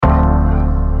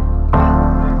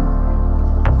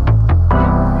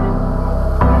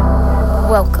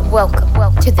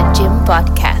to the Gym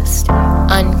Podcast.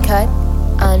 Uncut,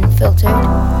 unfiltered,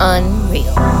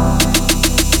 unreal.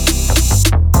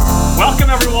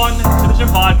 Welcome, everyone, to the Gym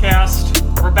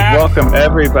Podcast. We're back. Welcome,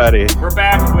 everybody. We're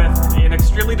back with an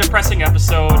extremely depressing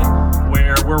episode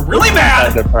where we're really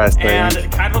mad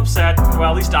and kind of upset.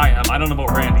 Well, at least I am. I don't know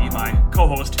about Randy, my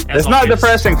co-host. It's not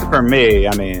depressing for me.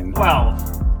 I mean, well,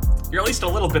 you're at least a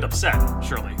little bit upset,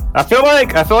 surely. I feel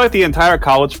like the entire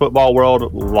college football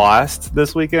world lost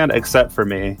this weekend, except for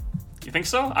me. You think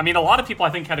so? I mean, a lot of people I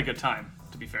think had a good time.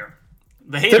 To be fair,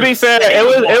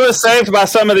 it was saved by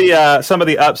some of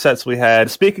the upsets we had.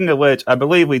 Speaking of which, I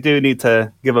believe we do need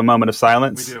to give a moment of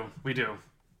silence. We do.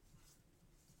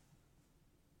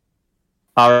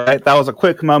 All right, that was a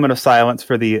quick moment of silence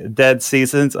for the dead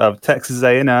seasons of Texas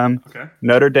A&M,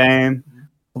 Notre Dame,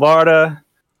 Florida,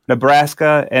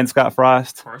 Nebraska, and Scott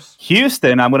Frost. Of course.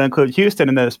 Houston, I'm going to include Houston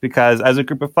in this because as a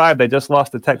group of five, they just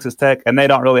lost to Texas Tech, and they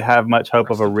don't really have much hope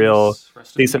of a real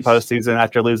decent postseason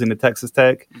after losing to Texas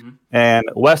Tech. Mm-hmm. And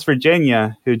West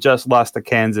Virginia, who just lost to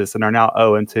Kansas and are now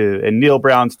 0-2. And Neil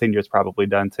Brown's tenure is probably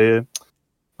done too.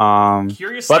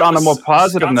 Curious, but on a more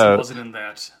positive Wisconsin note, wasn't in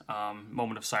that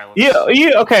moment of silence.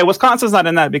 Okay. Wisconsin's not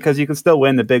in that because you can still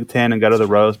win the Big Ten and go to the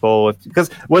Rose Bowl.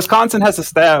 Because Wisconsin has a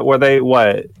stat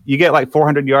where you get like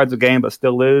 400 yards a game but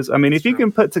still lose. I mean, if you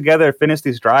can finish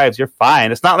these drives, you're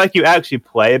fine. It's not like you actually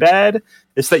play bad.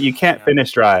 It's that you can't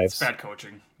finish drives. It's bad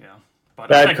coaching. Yeah, but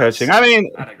bad coaching. I mean,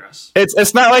 I digress.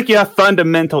 It's not like you have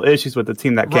fundamental issues with the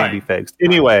team that can't be fixed.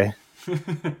 Anyway.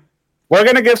 We're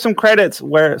going to give some credit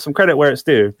where it's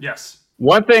due. Yes.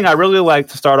 One thing I really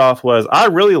liked to start off was I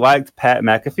really liked Pat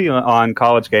McAfee on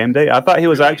College Game Day. I thought he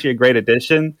was actually a great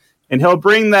addition, and he'll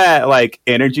bring that like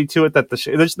energy to it that the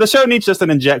show needs just an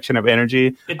injection of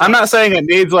energy. I'm not saying it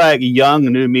needs like young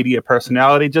new media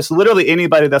personality, just literally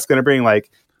anybody that's going to bring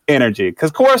like energy.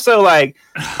 Because Corso, like,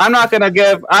 I'm not going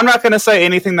to say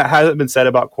anything that hasn't been said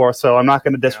about Corso. I'm not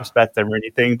going to disrespect him or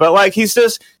anything, but like he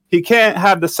can't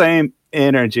have the same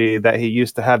energy that he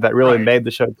used to have that really made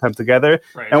the show come together.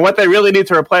 And what they really need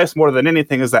to replace more than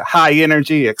anything is that high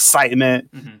energy excitement,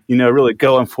 really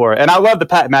going for it. And I love the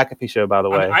Pat McAfee show, by the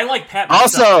way. I like Pat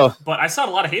myself, but I saw a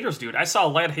lot of haters, dude. I saw a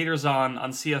lot of haters on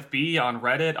CFB, on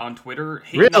Reddit, on Twitter.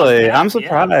 Really? I'm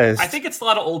surprised. Yeah. I think it's a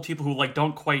lot of old people who like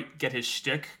don't quite get his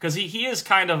shtick because he is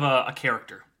kind of a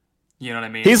character. You know what I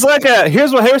mean? He's like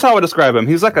here's how I would describe him.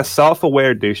 He's like a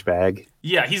self-aware douchebag.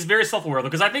 Yeah, he's very self-aware though,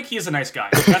 because I think he is a nice guy.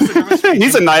 That's the difference.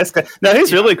 He's a nice guy. No,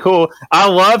 he's really cool. I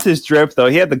loved his drip though.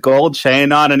 He had the gold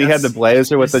chain on, and he had the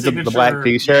blazer with the black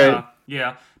T-shirt.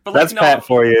 Yeah. But that's Pat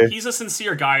for you. He's a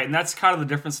sincere guy, and that's kind of the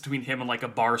difference between him and like a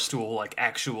Barstool, like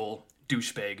actual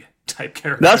douchebag type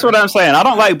character. That's what I'm saying. I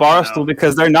don't like Barstool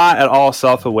because they're not at all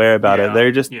self-aware about it.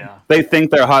 They're just they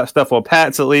think they're hot stuff. Well,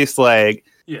 Pat's at least like.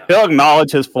 Yeah. He'll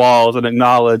acknowledge hhis flaws and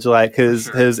acknowledge like his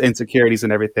insecurities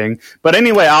and everything. But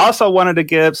anyway, I also wanted to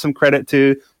give some credit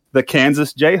to the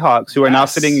Kansas Jayhawks, who are now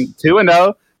sitting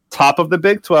 2-0, top of the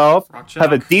Big 12,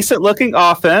 have a decent looking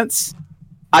offense.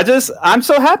 I'm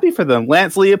so happy for them.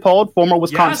 Lance Leopold, former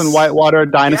Wisconsin Whitewater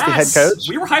Dynasty head coach.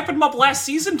 We were hyping him up last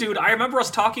season, dude. I remember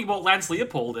us talking about Lance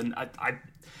Leopold, and I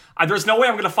there's no way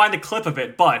I'm going to find a clip of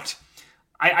it, but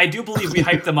I do believe we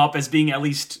hyped them up as being at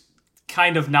least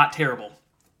kind of not terrible.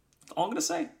 All I'm gonna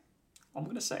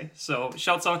say. So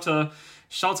shouts out to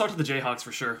the Jayhawks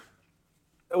for sure.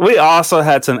 We also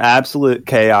had some absolute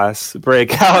chaos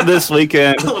break out this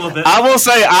weekend. A little bit. I will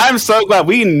say I'm so glad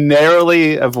we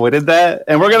narrowly avoided that,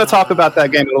 and we're going to talk about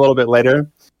that game a little bit later.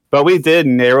 But we did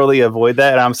narrowly avoid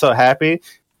that, and I'm so happy.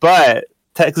 But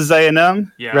Texas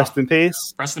A&M, rest in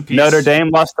peace. Rest in peace. Notre Dame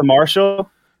lost to Marshall.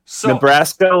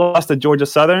 Nebraska lost to Georgia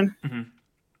Southern. Mm-hmm.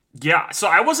 Yeah, so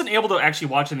I wasn't able to actually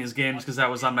watch any of these games because I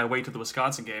was on my way to the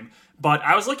Wisconsin game. But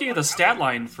I was looking at the stat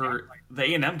line for the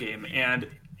A&M game, and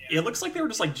it looks like they were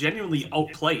just like genuinely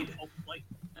outplayed.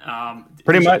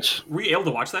 Pretty much. Were you able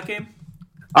to watch that game?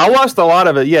 I watched a lot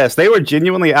of it, yes. They were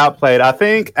genuinely outplayed. I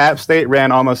think App State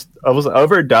ran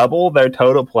over double their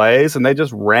total plays, and they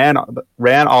just ran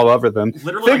all over them.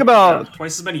 Literally, think about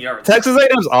twice as many yards. Texas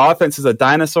A&M's offense is a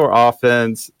dinosaur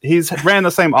offense. He's ran the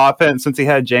same offense since he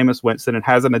had Jameis Winston and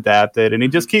hasn't adapted, and it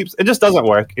just doesn't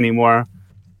work anymore.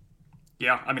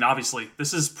 Yeah, I mean, obviously,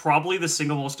 this is probably the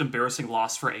single most embarrassing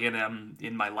loss for A&M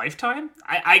in my lifetime.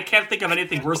 I can't think of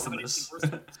anything worse than this.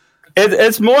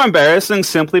 It's more embarrassing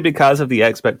simply because of the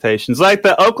expectations. Like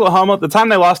the time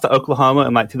they lost to Oklahoma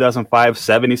in like 2005,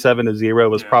 77-0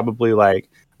 was probably like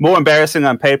more embarrassing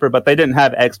on paper, but they didn't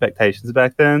have expectations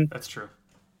back then. That's true.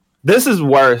 This is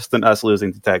worse than us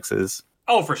losing to Texas.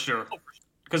 Oh, for sure.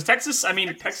 Because Texas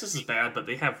is bad, but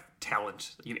they have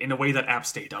talent in a way that App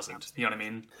State doesn't. You know what I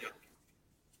mean?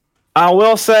 I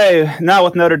will say now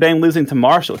with Notre Dame losing to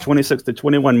Marshall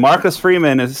 26-21, Marcus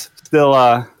Freeman is still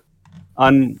I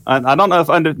don't know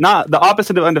if not the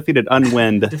opposite of undefeated,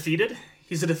 unwind. Defeated?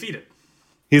 He's a defeated.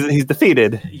 He's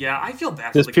defeated. Yeah, I feel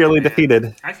bad. Just purely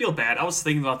defeated. I feel bad. I was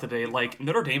thinking about today, like,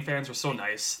 Notre Dame fans are so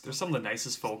nice. They're some of the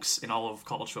nicest folks in all of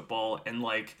college football, and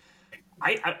like,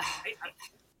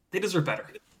 they deserve better.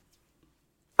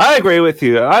 I agree with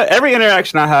you. Every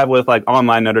interaction I have with like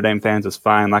online Notre Dame fans is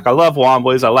fine. Like I love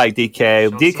Womboys. I like DK.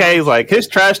 DK's like his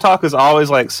trash talk is always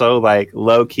like so like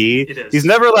low key. It is. He's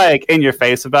never like in your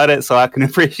face about it, so I can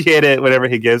appreciate it whenever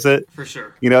he gives it. For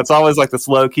sure. You know, it's always like this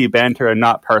low key banter and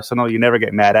not personal. You never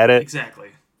get mad at it. Exactly.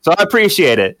 So I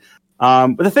appreciate it.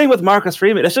 But the thing with Marcus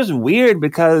Freeman, it's just weird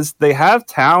because they have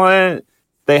talent.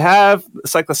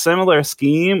 It's like a similar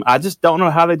scheme. I just don't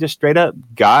know how they just straight up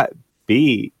got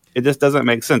beat. It just doesn't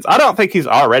make sense. I don't think he's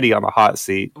already on the hot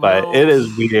seat, but it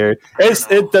is weird.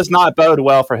 It does not bode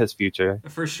well for his future.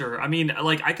 For sure. I mean,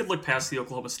 like, I could look past the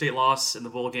Oklahoma State loss in the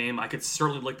bowl game. I could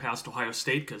certainly look past Ohio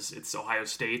State because it's Ohio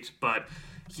State. But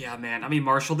yeah, man. I mean,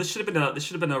 Marshall, this should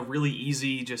have been a really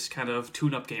easy, just kind of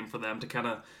tune-up game for them to kind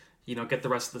of, get the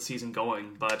rest of the season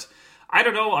going. But I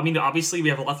don't know. I mean, obviously we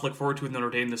have a lot to look forward to with Notre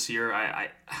Dame this year.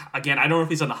 I don't know if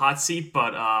he's on the hot seat,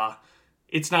 but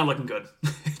it's not looking good.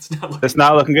 It's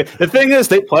not looking good. The thing is,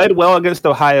 they played well against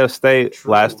Ohio State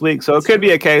last week, so it could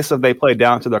be a case of they played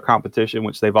down to their competition,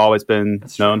 which they've always been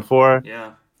known for.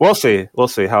 Yeah, we'll see. We'll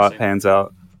see how it pans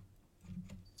out.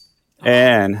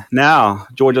 And now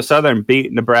Georgia Southern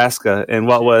beat Nebraska in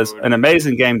what was an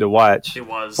amazing game to watch. It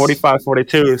was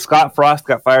 45-42. Scott Frost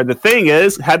got fired. The thing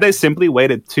is, had they simply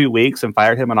waited 2 weeks and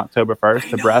fired him on October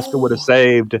 1st, Nebraska would have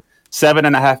saved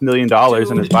 $7.5 million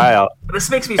in his buyout. This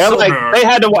makes me so mad. They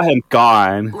had to want him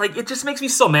gone. Like, it just makes me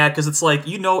so mad because it's like,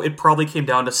 it probably came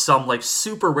down to some like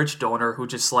super rich donor who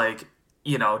just like,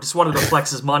 just wanted to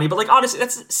flex his money. But like, honestly,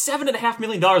 that's $7.5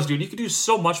 million, dude. You could do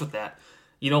so much with that.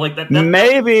 Like that.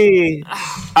 Maybe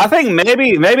I think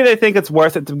maybe they think it's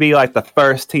worth it to be like the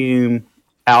first team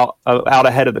out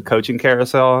ahead of the coaching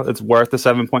carousel. It's worth the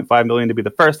 $7.5 million to be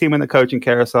the first team in the coaching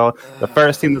carousel, the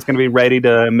first team that's going to be ready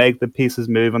to make the pieces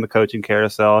move on the coaching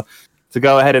carousel, to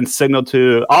go ahead and signal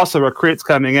to also recruits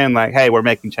coming in like, hey, we're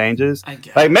making changes.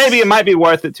 Like maybe it might be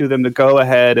worth it to them to go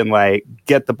ahead and like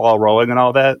get the ball rolling and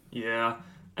all that. Yeah,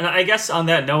 and I guess on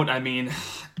that note, I mean,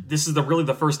 this is really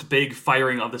the first big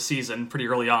firing of the season pretty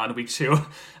early on, week 2.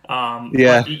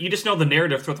 Yeah. You just know the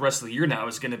narrative throughout the rest of the year now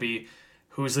is going to be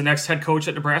who's the next head coach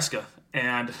at Nebraska.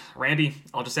 And Randy,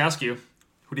 I'll just ask you,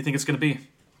 who do you think it's going to be?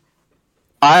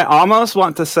 I almost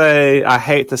want to say, I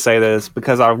hate to say this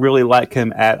because I really like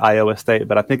him at Iowa State,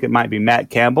 but I think it might be Matt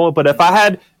Campbell. But if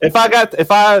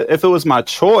it was my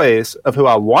choice of who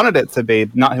I wanted it to be,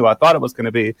 not who I thought it was going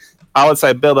to be, I would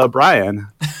say Bill O'Brien.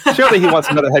 Surely he wants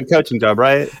another head coaching job,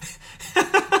 right?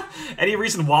 Any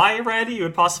reason why, Randy, you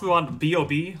would possibly want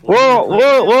B.O.B.?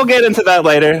 We'll get into that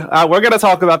later. We're going to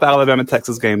talk about the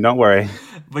Alabama-Texas game. Don't worry.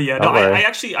 But yeah,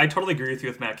 I totally agree with you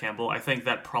with Matt Campbell. I think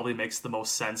that probably makes the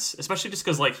most sense, especially just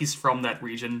because like he's from that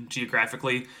region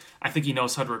geographically. I think he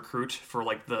knows how to recruit for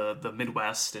like the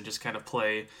Midwest and just kind of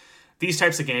play these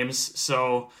types of games.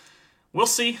 So we'll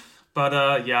see. But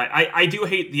I do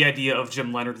hate the idea of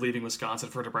Jim Leonhard leaving Wisconsin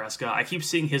for Nebraska. I keep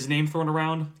seeing his name thrown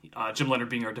around. Jim Leonhard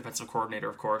being our defensive coordinator,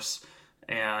 of course.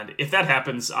 And if that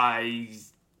happens, I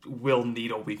will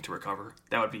need a week to recover.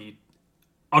 That would be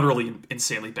utterly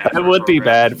insanely bad. That would be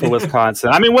bad for Wisconsin.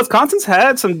 I mean, Wisconsin's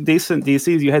had some decent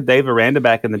DCs. You had Dave Aranda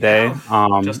back in the day.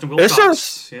 Justin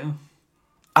Wilcox.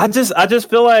 I just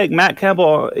feel like Matt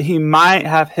Campbell, he might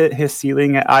have hit his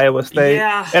ceiling at Iowa State.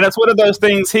 Yeah. And it's one of those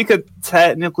things, he could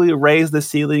technically raise the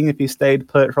ceiling if he stayed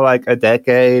put for like a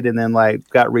decade and then like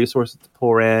got resources to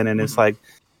pour in. And it's like,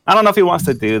 I don't know if he wants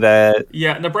to do that.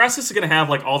 Yeah, Nebraska's going to have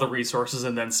like all the resources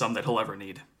and then some that he'll ever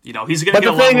need. He's going to get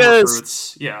a lot more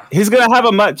recruits. Yeah, he's going to have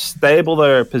a much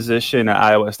stabler position at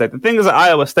Iowa State. The thing is, at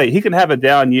Iowa State, he can have a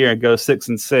down year and go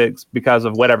 6-6 because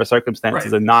of whatever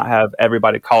circumstances, and not have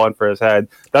everybody calling for his head.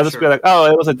 They'll just be like, "Oh,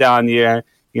 it was a down year.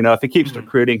 If he keeps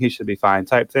recruiting, he should be fine."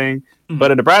 Type thing.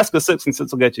 But in Nebraska,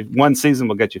 6-6 will get you one season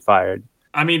will get you fired.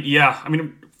 I mean, yeah. I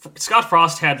mean, Scott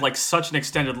Frost had like such an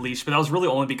extended leash, but that was really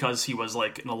only because he was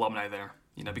like an alumni there.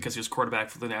 Because he was quarterback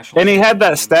for the national. And he had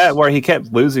that stat where he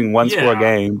kept losing one-score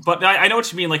games. But I know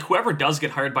what you mean. Like, whoever does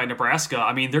get hired by Nebraska,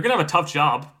 I mean, they're going to have a tough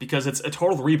job because it's a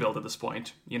total rebuild at this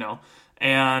point,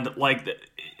 And, like,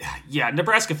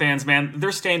 Nebraska fans, man,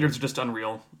 their standards are just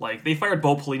unreal. Like, they fired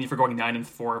Bo Pelini for going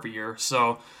 9-4 every year.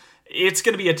 So it's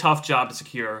going to be a tough job to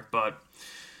secure, but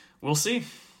we'll see.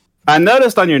 I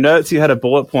noticed on your notes you had a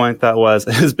bullet point that was,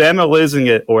 is Bama losing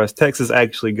it or is Texas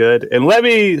actually good? And let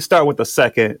me start with the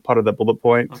second part of the bullet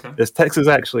point. Okay. Is Texas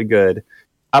actually good?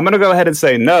 I'm going to go ahead and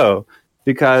say no,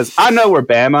 because I know we're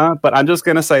Bama, but I'm just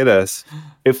going to say this.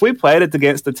 If we played it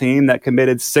against a team that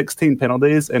committed 16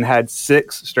 penalties and had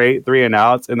 6 straight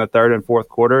 3-and-outs in the third and fourth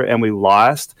quarter and we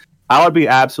lost, I would be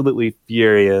absolutely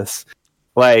furious.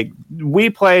 Like, we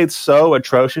played so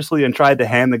atrociously and tried to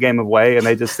hand the game away, and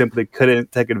they just simply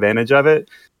couldn't take advantage of it.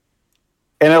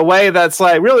 In a way that's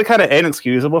like really kind of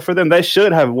inexcusable for them. They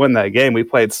should have won that game. We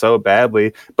played so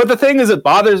badly. But the thing is, it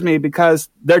bothers me because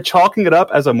they're chalking it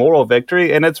up as a moral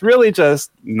victory, and it's really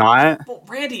just not. Well,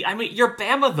 Randy, I mean, you're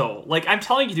Bama, though. Like, I'm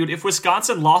telling you, dude, if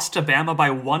Wisconsin lost to Bama by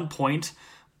 1 point,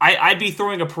 I'd be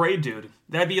throwing a parade, dude.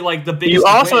 That'd be like the biggest. You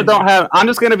also win. don't have, I'm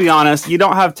just going to be honest, you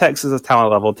don't have Texas'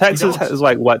 talent level. Texas is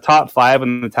like, what, top 5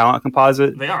 in the talent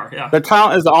composite? They are, yeah. Their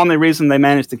talent is the only reason they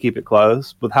managed to keep it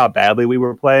close with how badly we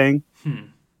were playing.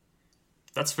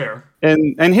 That's fair.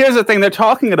 And here's the thing, they're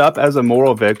talking it up as a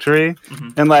moral victory.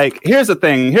 And like, here's the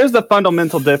thing, here's the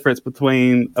fundamental difference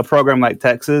between a program like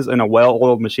Texas and a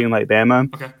well-oiled machine like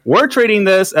Bama. Okay. We're treating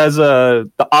this as the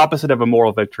opposite of a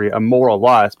moral victory, a moral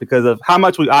loss, because of how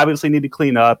much we obviously need to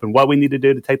clean up and what we need to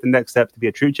do to take the next step to be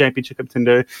a true championship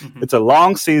contender. It's a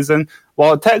long season,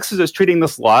 while Texas is treating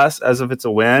this loss as if it's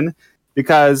a win.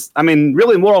 Because, I mean,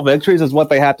 really, moral victories is what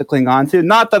they have to cling on to.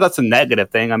 Not that that's a negative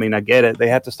thing. I mean, I get it. They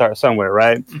have to start somewhere,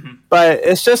 right? But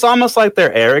it's just almost like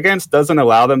their arrogance doesn't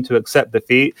allow them to accept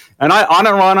defeat. And I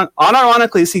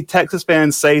unironically see Texas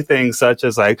fans say things such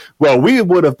as like, well, we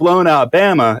would have blown out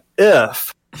Bama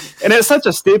if. And it's such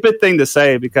a stupid thing to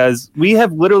say because we've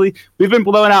been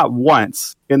blown out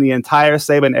once in the entire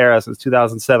Saban era since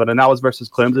 2007, and that was versus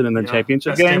Clemson in the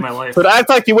championship game. So to act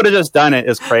like you would have just done it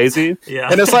is crazy.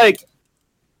 And it's like,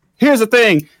 here's the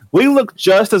thing. We looked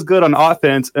just as good on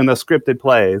offense in the scripted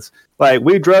plays. Like,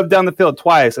 we drove down the field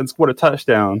twice and scored a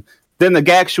touchdown. Then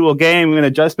the actual game and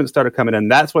adjustments started coming in.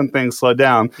 That's when things slowed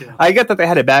down. I get that they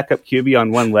had a backup QB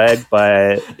on one leg,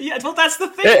 but... Yeah, well, that's the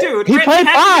thing, dude. He played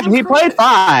fine. He played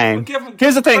fine.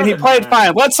 Here's the thing. He played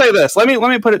fine. Let's say this. Let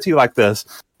me put it to you like this.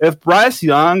 If Bryce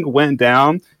Young went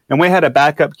down and we had a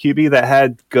backup QB that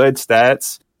had good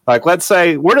stats, like, let's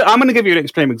say... I'm going to give you an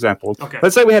extreme example. Okay.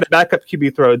 Let's say we had a backup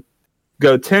QB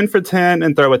go 10 for 10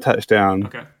 and throw a touchdown.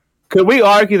 Okay. Could we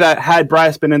argue that had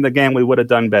Bryce been in the game, we would have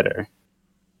done better?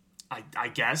 I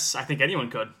guess. I think anyone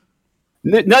could.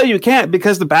 No, you can't,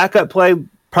 because the backup played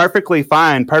perfectly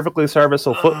fine, perfectly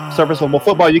serviceable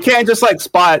football. You can't just like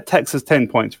spot Texas 10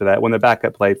 points for that when the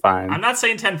backup played fine. I'm not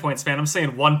saying 10 points, man. I'm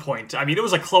saying 1 point. I mean, it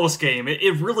was a close game.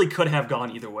 It really could have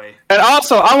gone either way. And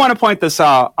also, I want to point this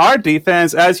out. Our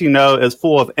defense, as you know, is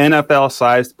full of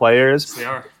NFL-sized players. Yes, they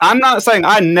are. I'm not saying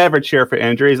I never cheer for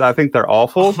injuries. I think they're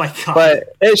awful. Oh, my God. But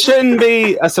it shouldn't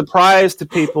be a surprise to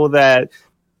people that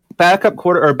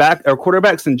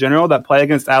quarterbacks in general that play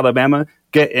against Alabama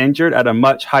get injured at a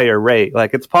much higher rate.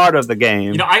 Like, it's part of the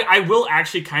game. You know, I will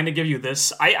actually kind of give you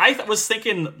this. I was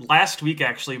thinking last week,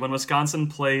 actually, when Wisconsin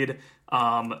played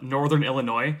Northern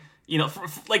Illinois, you know,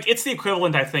 like, it's the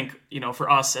equivalent, I think, you know, for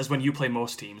us as when you play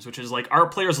most teams, which is like our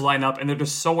players line up and they're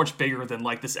just so much bigger than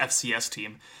like this FCS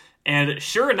team. And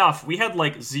sure enough, we had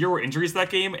like 0 injuries that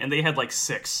game and they had like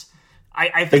 6.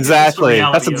 I think exactly.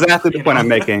 That's exactly the point I'm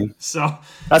making. So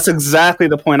that's exactly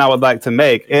the point I would like to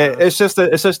make. Yeah. It's just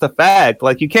a fact.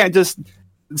 Like, you can't just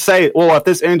say, well, if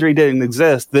this injury didn't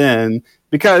exist, then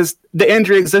because the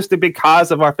injury existed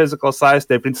because of our physical size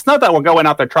difference. It's not that we're going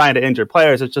out there trying to injure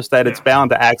players. It's just that it's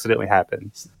bound to accidentally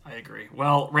happen. I agree.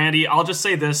 Well, Randy, I'll just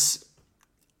say this.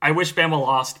 I wish Bama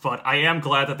lost, but I am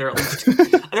glad that they're at least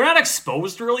they're not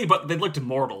exposed really, but they looked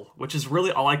mortal, which is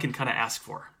really all I can kind of ask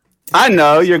for. I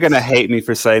know you're going to hate me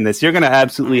for saying this. You're going to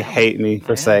absolutely hate me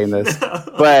for saying this.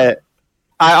 But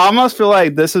I almost feel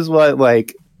like this is what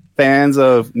like fans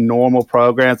of normal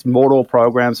programs, mortal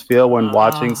programs feel when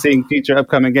seeing future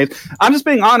upcoming games. I'm just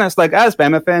being honest. Like, as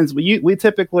Bama fans, we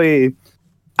typically,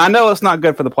 I know it's not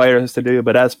good for the players to do,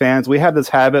 but as fans, we have this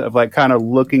habit of like kind of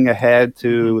looking ahead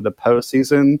to the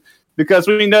postseason because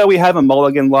we know we have a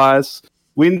mulligan loss.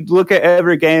 We look at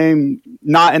every game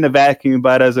not in a vacuum,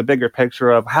 but as a bigger picture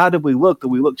of how did we look? Did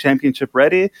we look championship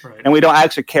ready? Right. And we don't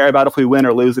actually care about if we win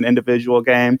or lose an individual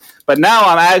game. But now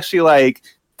I'm actually like,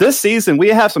 this season we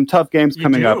have some tough games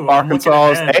coming up.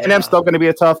 Arkansas, A&M's still going to be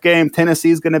a tough game.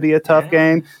 Tennessee's going to be a tough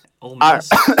game.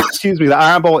 Excuse me. The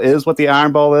Iron Bowl is what the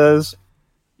Iron Bowl is.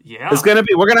 Yeah, it's gonna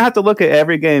be. We're gonna have to look at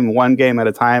every game, one game at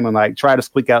a time, and like try to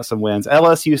squeak out some wins.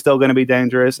 LSU is still gonna be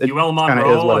dangerous. It kind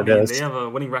of is what it is. They have a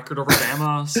winning record over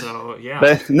Bama, so yeah.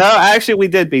 But, no, actually, we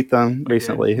did beat them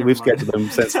recently. We've scheduled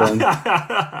them since then.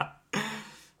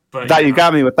 But You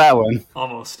got me with that one.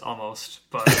 Almost.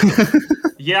 But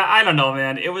yeah, I don't know,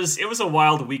 man. It was a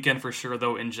wild weekend for sure,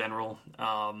 though. In general,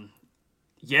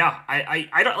 yeah,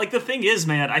 I don't like. The thing is,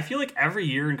 man, I feel like every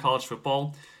year in college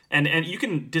football, and you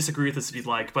can disagree with this if you'd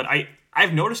like, but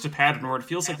I've noticed a pattern where it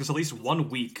feels like there's at least 1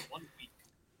 week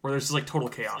where there's just like total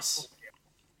chaos.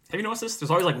 Have you noticed this?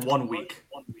 There's always like 1 week.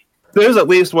 There's at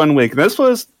least 1 week.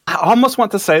 I almost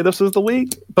want to say this was the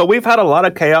week, but we've had a lot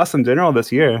of chaos in general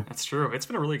this year. That's true. It's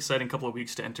been a really exciting couple of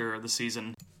weeks to enter the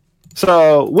season.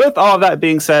 So with all that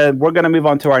being said, we're going to move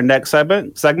on to our next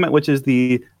segment, which is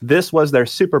This Was Their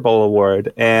Super Bowl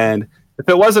award. And if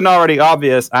it wasn't already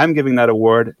obvious, I'm giving that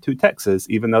award to Texas,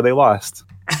 even though they lost.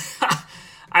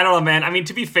 I don't know, man. I mean,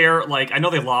 to be fair, like, I know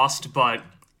they lost, but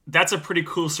that's a pretty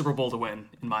cool Super Bowl to win,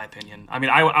 in my opinion. I mean,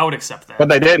 I would accept that. But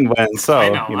they didn't win, so... I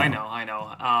know.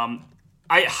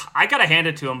 I gotta hand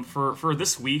it to them for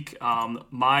this week.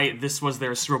 My This Was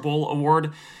Their Super Bowl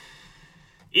award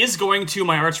is going to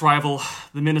my arch rival,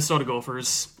 the Minnesota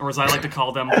Gophers, or as I like to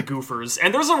call them, the Gophers.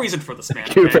 And there's a reason for this, man.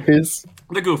 Okay?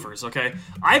 The Gophers, okay?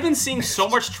 I've been seeing so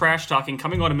much trash talking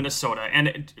coming out of Minnesota,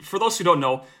 and for those who don't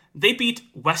know, they beat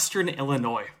Western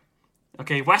Illinois.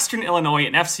 Okay, Western Illinois,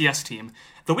 an FCS team.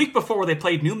 The week before, they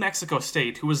played New Mexico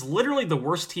State, who was literally the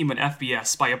worst team in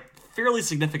FBS by a fairly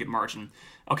significant margin.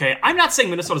 Okay, I'm not saying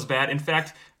Minnesota's bad. In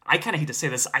fact, I kind of hate to say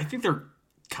this. I think they're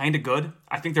kind of good.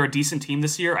 I think they're a decent team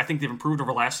this year. I think they've improved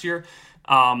over last year.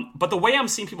 But the way I'm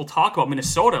seeing people talk about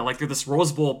Minnesota, like they're this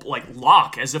Rose Bowl like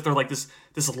lock, as if they're like this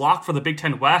lock for the Big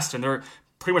Ten West, and they're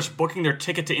pretty much booking their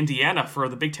ticket to Indiana for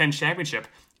the Big Ten championship.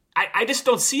 I just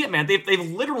don't see it, man.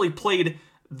 They've literally played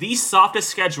the softest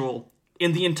schedule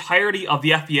in the entirety of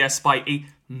the FBS by a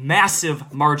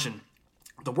massive margin.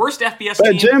 The worst FBS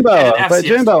team. But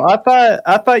Jimbo,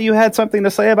 I thought you had something to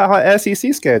say about how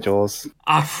SEC schedules.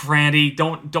 Randy,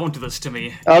 don't do this to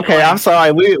me. Okay, I'm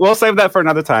sorry. We'll save that for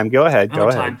another time. Go ahead.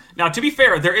 Now, to be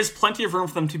fair, there is plenty of room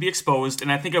for them to be exposed,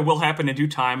 and I think it will happen in due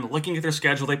time. Looking at their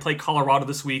schedule, they play Colorado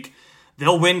this week.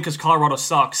 They'll win because Colorado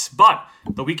sucks. But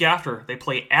the week after, they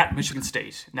play at Michigan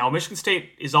State. Now, Michigan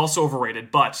State is also overrated,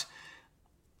 but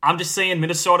I'm just saying,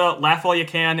 Minnesota, laugh all you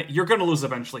can. You're going to lose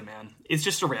eventually, man. It's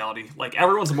just a reality. Like,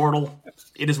 everyone's mortal.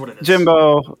 It is what it is.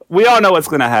 Jimbo, we all know what's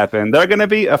going to happen. They're going to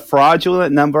be a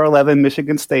fraudulent number 11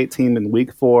 Michigan State team in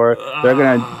week 4. They're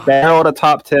going to barrel to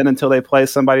top 10 until they play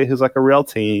somebody who's like a real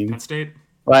team. Penn State.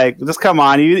 Like, just come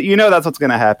on. You know that's what's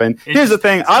going to happen. Here's the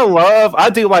thing. I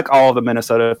do like all the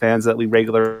Minnesota fans that we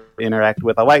regularly interact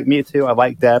with. I like Me Too. I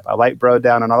like Depp. I like Bro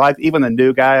Down. And I like even the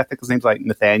new guy. I think his name's like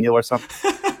Nathaniel or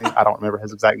something. I don't remember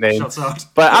his exact name.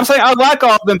 But I'm saying I like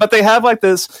all of them, but they have like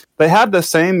this. They have the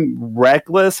same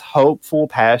reckless, hopeful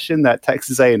passion that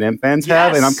Texas A&M fans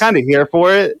have. And I'm kind of here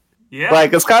for it. Yeah.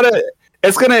 Like, it's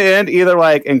going to end either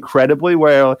like incredibly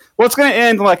it's going to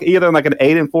end like either like an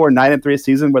 8-4, 9-3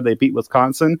 season where they beat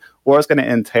Wisconsin, or it's going to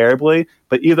end terribly.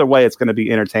 But either way, it's going to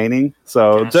be entertaining.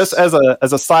 So just as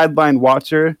a sideline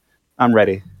watcher, I'm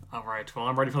ready. All right. Well,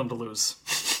 I'm ready for them to lose.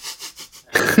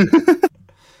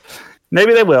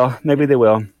 Maybe they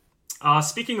will.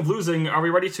 Speaking of losing, are we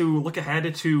ready to look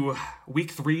ahead to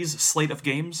Week 3's slate of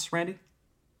games, Randy?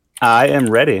 I am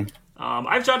ready.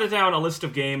 I've jotted down a list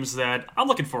of games that I'm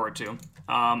looking forward to.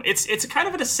 It's kind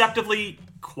of a deceptively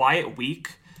quiet week.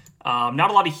 Not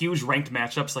a lot of huge ranked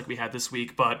matchups like we had this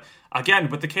week, but again,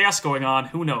 with the chaos going on,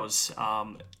 who knows?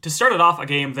 To start it off, a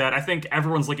game that I think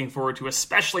everyone's looking forward to,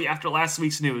 especially after last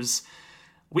week's news,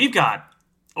 we've got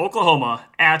Oklahoma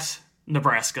at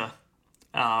Nebraska.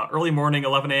 Early morning,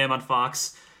 11 a.m. on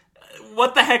Fox.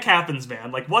 What the heck happens,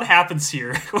 man? Like, what happens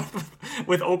here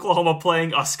with Oklahoma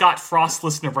playing a Scott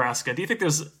Frostless Nebraska? Do you think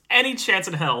there's any chance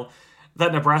in hell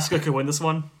that Nebraska could win this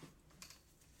one?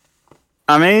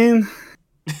 I mean,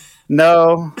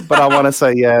 no, but I want to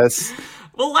say yes.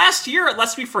 Well, last year,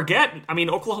 lest we forget, I mean,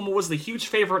 Oklahoma was the huge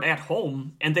favorite at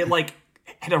home, and they, like,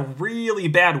 had a really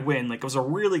bad win. Like, it was a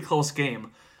really close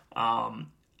game.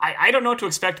 I don't know what to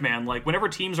expect, man. Like, whenever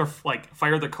teams are, like,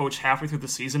 fire their coach halfway through the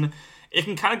season, it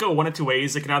can kind of go one of two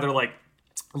ways. It can either, like,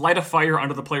 light a fire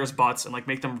under the players' butts and, like,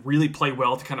 make them really play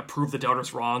well to kind of prove the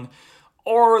doubters wrong,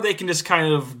 or they can just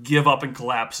kind of give up and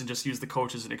collapse and just use the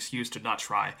coach as an excuse to not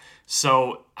try.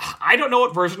 So, I don't know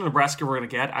what version of Nebraska we're going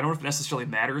to get. I don't know if it necessarily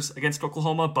matters against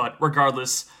Oklahoma, but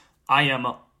regardless, I am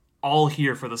all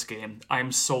here for this game. I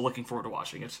am so looking forward to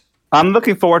watching it. I'm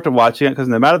looking forward to watching it because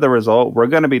no matter the result, we're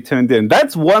going to be tuned in.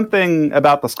 That's one thing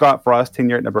about the Scott Frost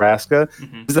tenure at Nebraska,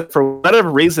 is that for whatever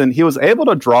reason, he was able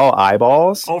to draw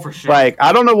eyeballs. Oh, for sure. Like,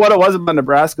 I don't know what it was about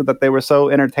Nebraska that they were so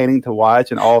entertaining to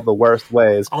watch in all the worst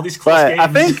ways. All these close games. I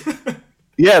think,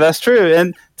 Yeah, that's true.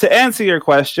 And to answer your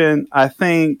question, I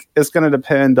think it's going to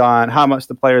depend on how much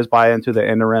the players buy into the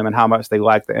interim and how much they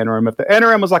like the interim. If the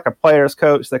interim was like a player's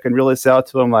coach that can really sell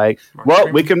to them, like,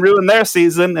 well, we can ruin their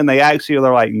season, and they actually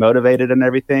are like motivated and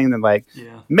everything, then like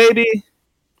maybe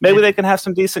they can have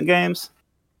some decent games.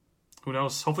 Who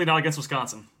knows? Hopefully not against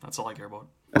Wisconsin. That's all I care about.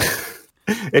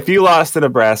 If you lost to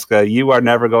Nebraska, you are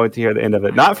never going to hear the end of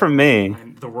it. Not from me.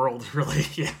 The world, really.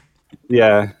 Yeah.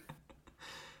 Yeah.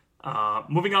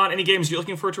 Moving on, any games you're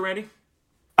looking forward to, Randy?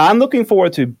 I'm looking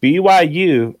forward to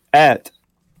BYU at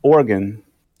Oregon.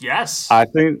 Yes. I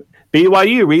think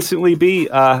BYU recently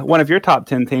beat one of your top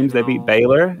 10 teams. They beat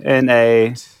Baylor in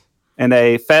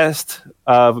a fest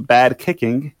of bad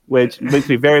kicking, which makes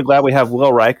me very glad we have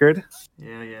Will Reichard.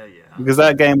 Yeah. Because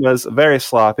that game was very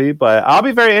sloppy, but I'll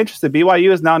be very interested.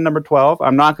 BYU is now number 12.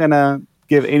 I'm not going to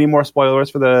give any more spoilers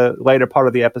for the later part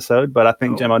of the episode, but I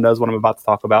think Gemma knows what I'm about to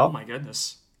talk about. Oh my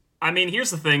goodness. I mean, here's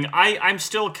the thing. I'm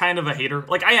still kind of a hater.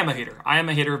 Like, I am a hater. I am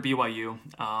a hater of BYU.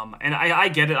 And I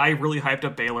get it. I really hyped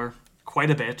up Baylor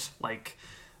quite a bit. Like,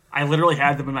 I literally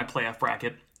had them in my playoff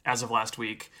bracket as of last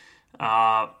week.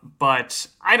 But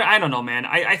I don't know, man.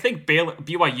 I think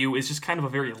BYU is just kind of a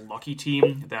very lucky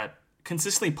team that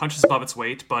consistently punches above its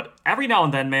weight. But every now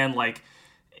and then, man, like,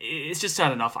 it's just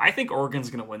not enough. I think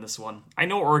Oregon's going to win this one. I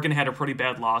know Oregon had a pretty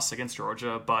bad loss against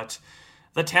Georgia, but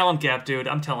the talent gap, dude,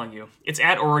 I'm telling you. It's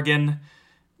at Oregon.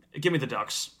 Give me the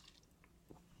Ducks.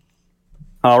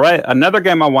 All right. Another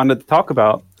game I wanted to talk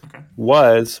about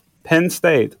was Penn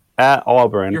State at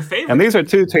Auburn. Your favorite. And these are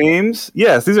two teams.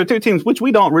 Yes, these are two teams which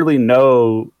we don't really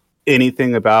know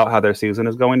anything about how their season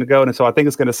is going to go. And so I think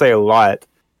it's going to say a lot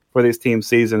for these teams'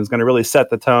 season. It's going to really set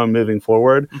the tone moving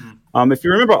forward. Mm-hmm. If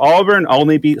you remember, Auburn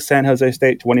only beat San Jose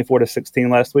State 24-16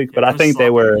 last week, but I think sloppy. They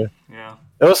were... Yeah.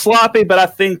 It was sloppy, but I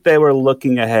think they were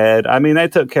looking ahead. I mean, they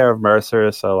took care of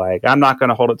Mercer, so like I'm not going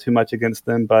to hold it too much against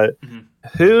them, but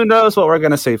who knows what we're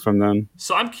going to see from them.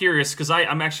 So I'm curious, because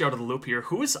I'm actually out of the loop here.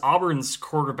 Who is Auburn's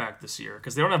quarterback this year?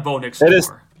 Because they don't have Bo Nix anymore. It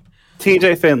is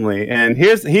TJ Finley, and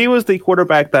he was the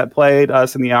quarterback that played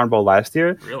us in the Iron Bowl last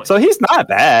year. Really? So he's not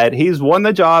bad. He's won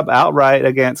the job outright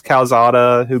against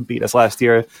Calzada, who beat us last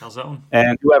year, Calzone,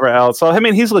 and whoever else. So I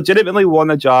mean, he's legitimately won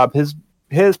the job.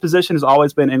 His position has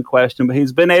always been in question, but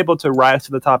he's been able to rise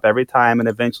to the top every time and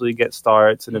eventually get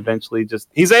starts and eventually just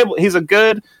he's a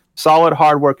good, solid,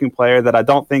 hardworking player that I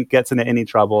don't think gets into any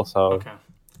trouble. So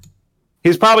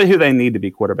he's probably who they need to be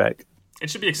quarterback. It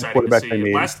should be exciting to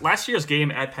see. Last year's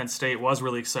game at Penn State was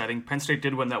really exciting. Penn State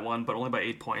did win that one, but only by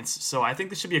 8 points. So I think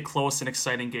this should be a close and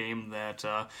exciting game that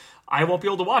I won't be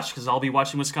able to watch because I'll be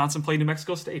watching Wisconsin play New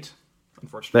Mexico State,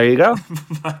 unfortunately. There you go.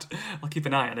 But I'll keep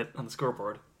an eye on it on the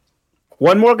scoreboard.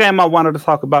 One more game I wanted to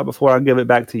talk about before I give it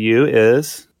back to you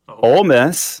is Ole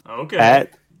Miss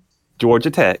at Georgia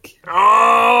Tech. So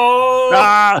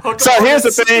here's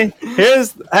the thing.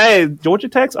 Georgia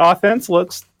Tech's offense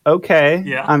looks okay.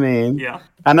 Yeah. I mean,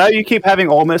 I know you keep having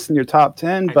Ole Miss in your top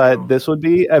 10, but this would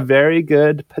be a very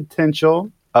good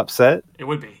potential upset. It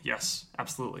would be, yes,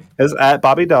 absolutely. Is at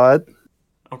Bobby Dodd.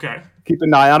 Okay. Keep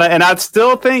an eye on it. And I'd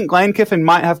still think Lane Kiffin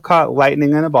might have caught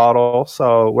lightning in a bottle,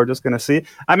 so we're just going to see.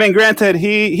 I mean, granted,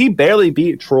 he barely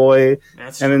beat Troy.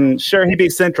 That's and then, sure, he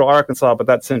beat Central Arkansas, but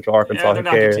that's Central Arkansas. Who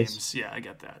cares? Teams. Yeah, I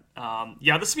get that.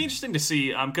 This will be interesting to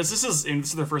see because this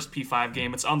is their first P5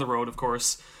 game. It's on the road, of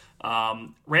course.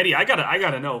 Randy, I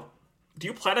gotta know. Do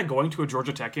you plan on going to a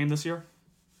Georgia Tech game this year?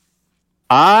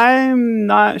 I'm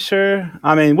not sure.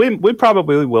 I mean, we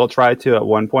probably will try to at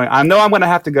one point. I know I'm going to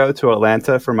have to go to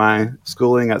Atlanta for my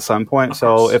schooling at some point.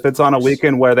 So if it's on a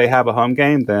weekend where they have a home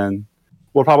game, then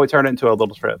we'll probably turn it into a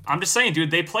little trip. I'm just saying, dude,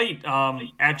 they played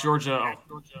at Georgia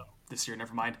this year.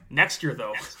 Never mind. Next year,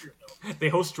 though. They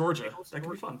host Georgia. That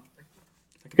could be fun.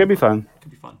 Could be fun.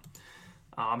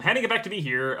 Handing it back to me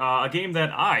here, a game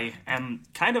that I am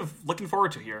kind of looking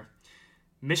forward to here.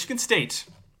 Michigan State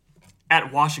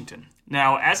at Washington.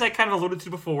 Now, as I kind of alluded to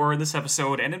before in this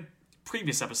episode and in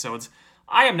previous episodes,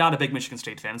 I am not a big Michigan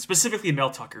State fan, specifically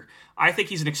Mel Tucker. I think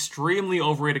he's an extremely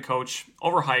overrated coach,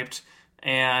 overhyped,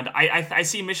 and I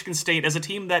see Michigan State as a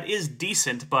team that is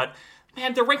decent, but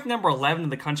man, they're ranked number 11 in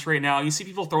the country right now. You see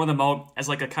people throwing them out as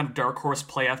like a kind of dark horse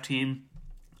playoff team.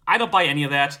 I don't buy any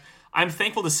of that. I'm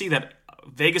thankful to see that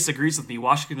Vegas agrees with me.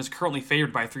 Washington is currently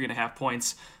favored by 3.5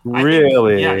 points.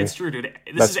 Really? Yeah, it's true, dude.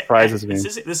 That surprises me.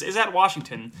 This is at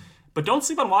Washington. But don't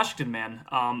sleep on Washington, man.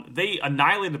 They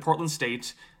annihilated Portland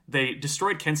State. They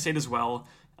destroyed Kent State as well.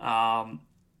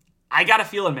 I got a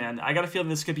feeling, man.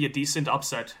 This could be a decent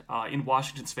upset in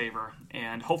Washington's favor.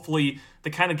 And hopefully the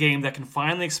kind of game that can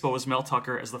finally expose Mel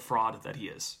Tucker as the fraud that he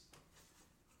is.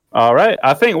 All right.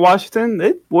 I think Washington,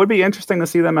 it would be interesting to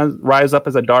see them rise up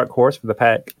as a dark horse for the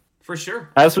pack. For sure.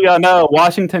 As we all know,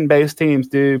 Washington-based teams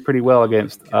do pretty well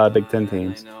against Big Ten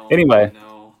teams. Anyway. I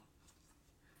know.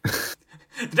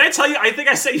 Did I tell you? I think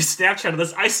I sent you Snapchat of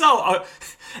this. I saw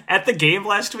at the game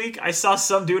last week, I saw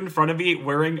some dude in front of me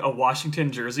wearing a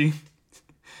Washington jersey.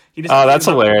 He just that's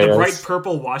hilarious. The bright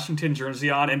purple Washington jersey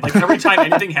on, and like every time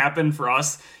anything happened for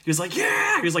us, he was like,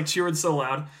 "Yeah!" He was like cheering so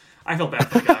loud. I felt bad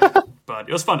for the guy, but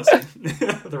it was fun to see.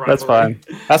 The rivalry. That's fine.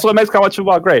 That's what makes college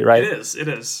football great, right? It is. It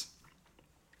is.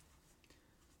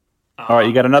 All right,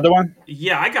 you got another one?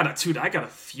 Yeah, I got a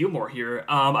few more here.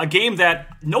 A game that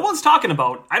no one's talking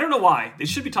about. I don't know why. They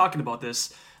should be talking about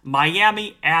this.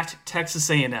 Miami at Texas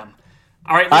A&M.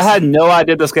 All right, listen. I had no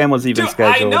idea this game was even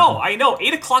scheduled. I know.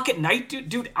 8 o'clock at night,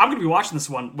 dude. I'm gonna be watching this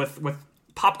one with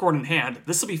popcorn in hand.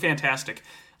 This will be fantastic.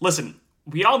 Listen,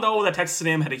 we all know that Texas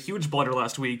A&M had a huge blunder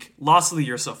last week, loss of the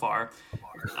year so far.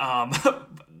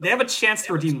 They have a chance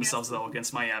to redeem themselves though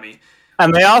against Miami.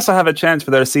 And they also have a chance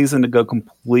for their season to go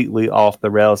completely off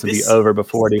the rails and be over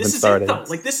before it even started.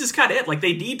 This is kind of it. Like,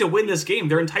 they need to win this game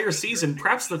their entire season.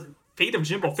 Perhaps the fate of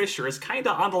Jimbo Fisher is kind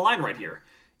of on the line right here.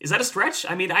 Is that a stretch?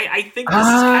 I mean, I think this is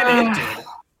kind of it, dude.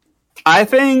 I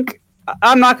think,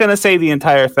 I'm not going to say the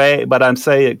entire fate, but I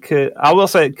will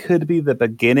say it could be the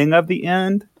beginning of the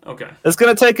end. Okay. It's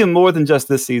going to take him more than just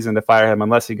this season to fire him,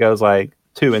 unless he goes like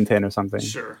 2-10 or something.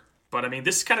 Sure. But, I mean,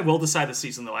 this kind of will decide the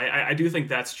season, though. I do think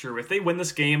that's true. If they win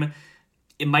this game,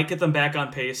 it might get them back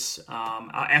on pace.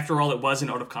 After all, it was an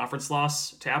out-of-conference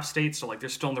loss to App State, so, like, they're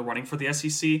still in the running for the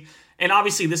SEC. And,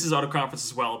 obviously, this is out-of-conference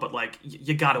as well, but, like,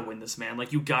 you got to win this, man.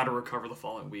 Like, you got to recover the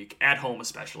following week, at home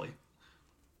especially.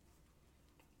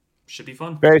 Should be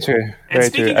fun. Very true. And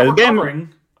speaking of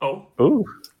recovering... Ooh.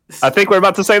 I think we're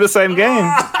about to say the same game.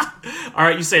 All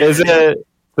right, you say it.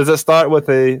 Does it start with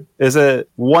is it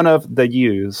one of the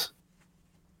U's?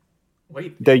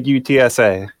 Wait. The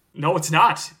UTSA. No, it's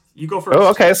not. You go first. Oh,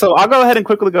 okay. So I'll go ahead and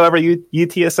quickly go over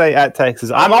UTSA at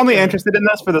Texas. I'm only interested in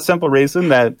this for the simple reason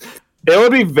that it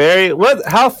would be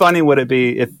how funny would it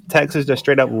be if Texas just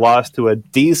straight up lost to a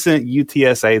decent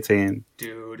UTSA team?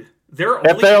 Dude.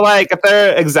 If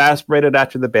they're exasperated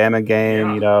after the Bama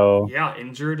game, Yeah,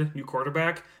 injured new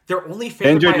quarterback. They're only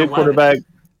favored by 11. Quarterback.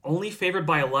 Only favored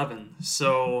by 11.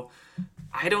 So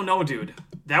I don't know, dude.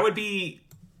 That would be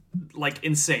like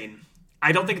insane.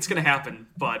 I don't think it's going to happen,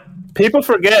 but people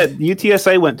forget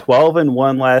UTSA went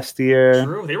 12-1 last year.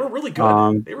 True, they were really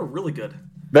good. They were really good.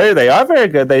 They are very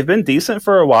good. They've been decent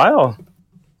for a while.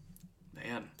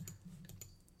 Man,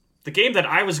 the game that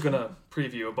I was going to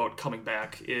preview about coming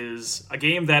back is a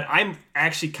game that I'm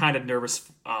actually kind of nervous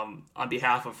on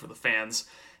behalf of for the fans.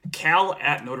 Cal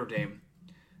at Notre Dame.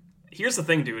 Here's the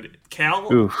thing, dude.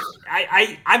 Cal, Oof.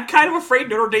 I'm kind of afraid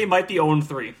Notre Dame might be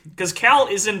 0-3 because Cal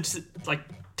isn't like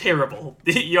terrible.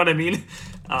 You know what I mean?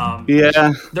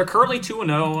 Yeah. They're currently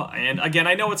 2-0, and again,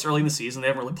 I know it's early in the season. They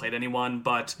haven't really played anyone,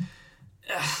 but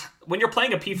when you're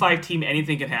playing a P5 team,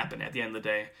 anything can happen at the end of the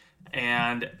day.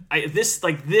 And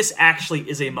this actually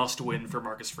is a must-win for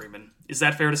Marcus Freeman. Is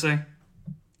that fair to say?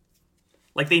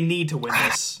 Like, they need to win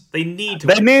this. They need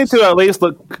to at least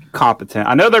look competent.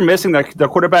 I know they're missing their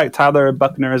quarterback, Tyler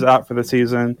Buckner, is out for the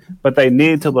season, but they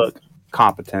need to look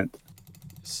competent.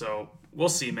 So, we'll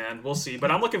see, man. We'll see.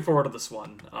 But I'm looking forward to this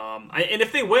one. And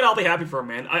if they win, I'll be happy for him,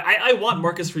 man. I want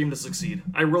Marcus Freeman to succeed.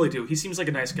 I really do. He seems like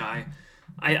a nice guy.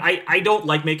 I don't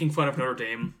like making fun of Notre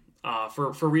Dame.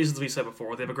 For reasons we said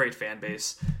before. They have a great fan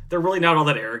base. They're really not all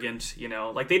that arrogant,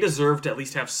 Like, they deserve to at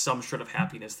least have some sort of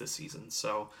happiness this season.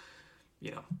 So,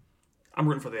 I'm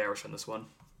rooting for the Irish on this one.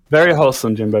 Very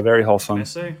wholesome, Jimbo. Very wholesome. What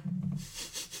can I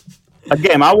say? A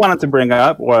game I wanted to bring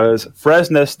up was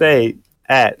Fresno State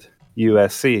at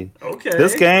USC. Okay.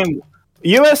 This game,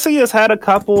 USC has had a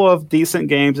couple of decent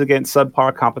games against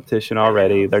subpar competition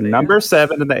already. They're number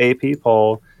 7 in the AP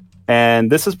poll.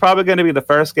 And this is probably going to be the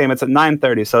first game. It's at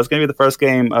 9:30, so it's going to be the first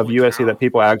game of USC that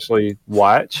people actually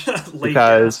watch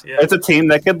because it's a team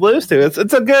that could lose to.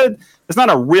 It's not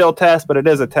a real test, but it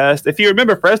is a test. If you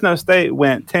remember, Fresno State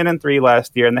went 10-3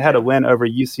 last year, and they had a win over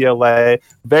UCLA.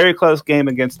 Very close game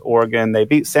against Oregon. They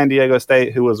beat San Diego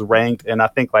State, who was ranked in, I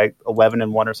think, like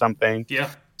 11-1 or something. Yeah.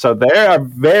 So they're a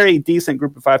very decent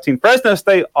Group of 5 team. Fresno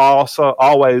State also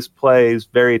always plays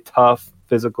very tough,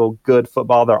 physical, good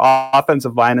football. Their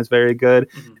offensive line is very good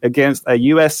against a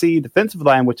USC defensive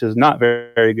line, which is not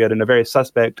very, very good, and a very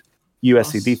suspect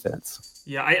USC defense.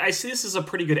 Yeah, I see this as a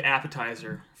pretty good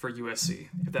appetizer for USC,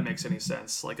 if that makes any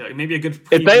sense. Like maybe a good.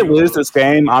 If they lose this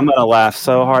game, I'm gonna laugh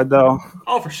so hard, though.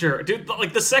 Oh, for sure, dude.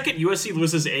 Like the second USC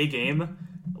loses a game,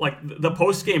 Like the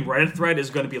post game Reddit thread is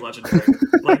going to be legendary.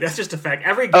 Like that's just a fact.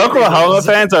 Oklahoma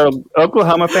fans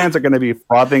are going to be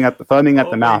foaming at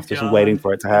the mouth, just waiting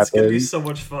for it to happen. It's going to be so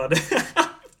much fun.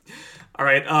 All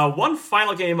right, one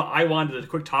final game I wanted to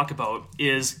quick talk about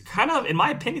is kind of, in my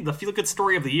opinion, the feel-good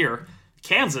story of the year.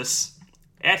 Kansas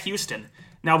at Houston.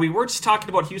 Now, we were just talking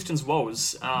about Houston's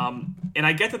woes, and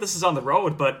I get that this is on the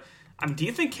road, but do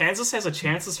you think Kansas has a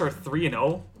chance to start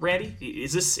 3-0, Randy?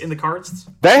 Is this in the cards?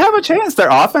 They have a chance. Their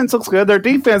offense looks good. Their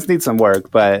defense needs some work,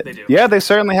 but they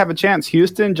certainly have a chance.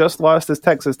 Houston just lost to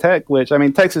Texas Tech, which, I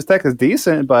mean, Texas Tech is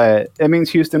decent, but it means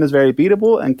Houston is very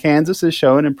beatable, and Kansas is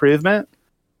showing improvement.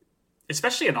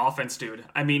 Especially in offense, dude.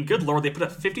 I mean, good lord, they put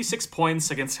up 56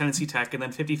 points against Tennessee Tech and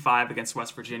then 55 against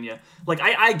West Virginia. Like,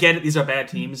 I get it, these are bad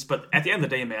teams, but at the end of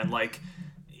the day, man, like,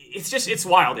 it's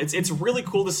wild. It's really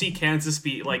cool to see Kansas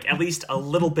be, like, at least a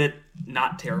little bit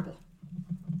not terrible.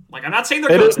 Like, I'm not saying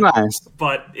they're good. It is nice.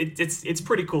 But it's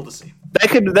pretty cool to see.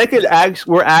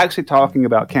 We're actually talking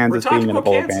about Kansas being in a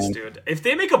bowl game. Dude. If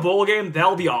they make a bowl game,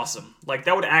 that'll be awesome. Like,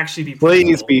 that would actually be pretty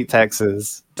cool. Please beat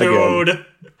Texas. Dude. Again.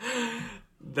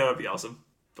 That would be awesome,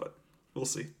 but we'll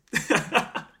see.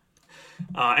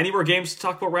 Any more games to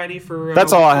talk about, Randy?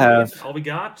 That's all I have. All we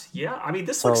got? Yeah, I mean,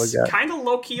 this looks kind of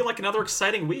low-key like another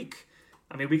exciting week.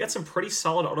 I mean, we got some pretty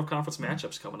solid out-of-conference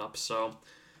matchups coming up, so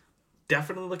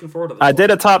definitely looking forward to this. I did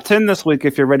a top 10 this week,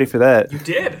 if you're ready for that. You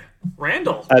did?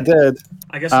 Randall. I did.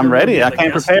 I guess I'm ready. I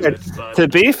came prepared. To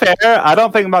be fair, I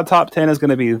don't think my top 10 is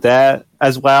going to be that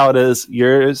as wild as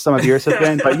some of yours have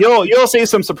been, but you'll see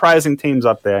some surprising teams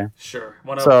up there. Sure.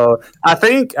 So I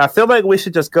feel like we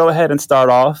should just go ahead and start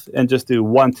off and just do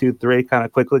 1, 2, 3 kind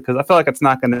of quickly, because I feel like it's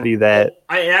not going to be that.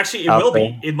 It will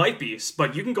be. It might be,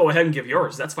 but you can go ahead and give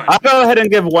yours. That's fine. I'll go ahead and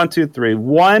give 1, 2, 3.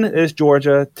 1 is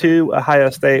Georgia, 2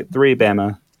 Ohio State, 3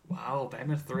 Bama. Wow,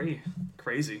 Bama 3.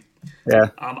 Crazy. Yeah.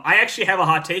 I actually have a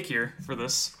hot take here for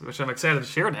this, which I'm excited to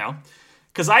share now,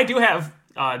 because I do have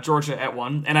Georgia at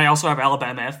 1, and I also have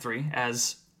Alabama at 3,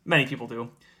 as many people do.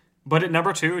 But at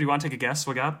number 2, do you want to take a guess?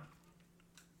 What we got?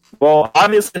 Well,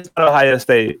 obviously it's not Ohio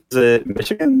State. Is it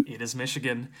Michigan? It is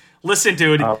Michigan. Listen,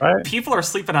 dude, people are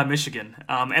sleeping on Michigan.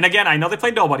 And again, I know they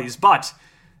played nobodies, but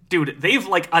dude, they've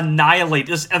annihilated,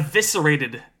 just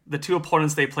eviscerated the 2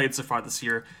 opponents they played so far this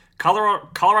year.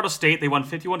 Colorado State, they won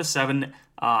 51-7.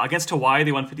 Against Hawaii,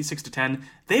 they won 56-10.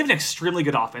 They have an extremely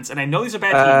good offense, and I know these are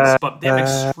bad teams, but they have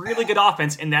extremely good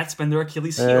offense, and that's been their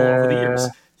Achilles heel over the years.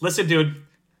 Listen, dude.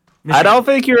 Michigan.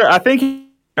 I think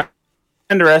you're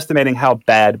underestimating how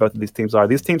bad both of these teams are.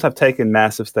 These teams have taken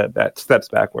massive steps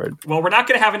backward. Well, we're not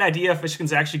going to have an idea if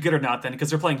Michigan's actually good or not then, because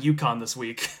they're playing UConn this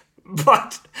week.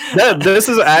 But this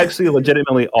is actually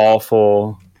legitimately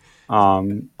awful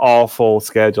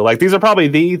schedule. Like, these are probably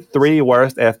the 3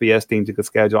 worst FBS teams you could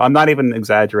schedule. I'm not even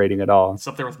exaggerating at all. It's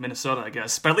up there with Minnesota, I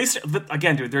guess. But at least,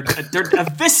 again, dude, they're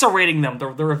eviscerating them. They're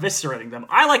eviscerating them.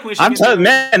 I like Michigan. I'm telling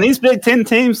man, these Big Ten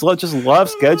teams just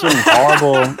love scheduling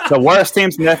horrible, the worst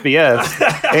teams in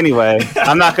FBS. Anyway,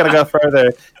 I'm not going to go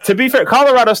further. To be fair,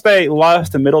 Colorado State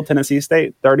lost to Middle Tennessee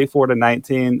State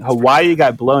 34-19. Hawaii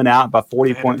got blown out by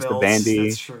 40 points to Vandy.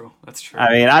 That's true.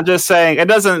 I mean, I'm just saying, I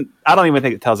don't even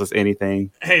think it tells us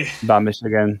anything about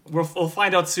Michigan. We'll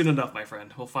find out soon enough, my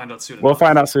friend. We'll find out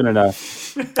soon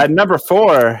enough. At number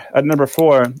four,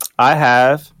 I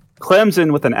have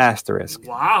Clemson with an asterisk.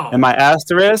 Wow. And my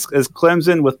asterisk is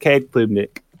Clemson with Cade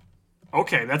Klubnik.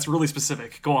 Okay, that's really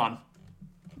specific. Go on.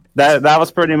 That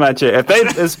was pretty much it.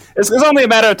 It's only a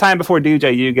matter of time before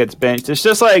DJU gets benched. It's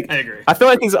just like, I agree. I feel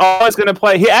like he's always going to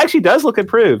play. He actually does look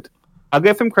improved. I'll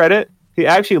give him credit. He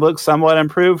actually looks somewhat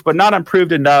improved, but not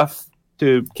improved enough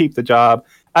to keep the job.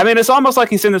 I mean, it's almost like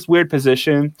he's in this weird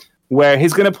position where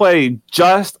he's going to play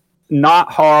just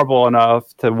not horrible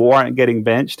enough to warrant getting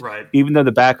benched, right, even though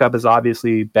the backup is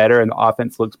obviously better and the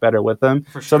offense looks better with him.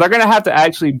 For sure. So they're going to have to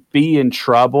actually be in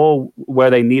trouble where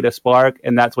they need a spark,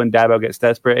 and that's when Dabo gets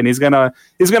desperate, and he's gonna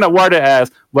word it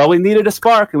as, well, we needed a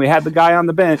spark, and we had the guy on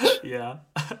the bench. Yeah,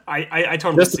 I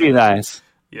totally just to be nice.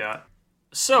 Yeah.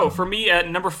 So for me at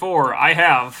number 4, I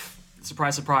have,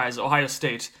 surprise, surprise, Ohio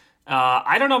State.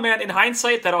 I don't know, man. In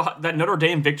hindsight, that Notre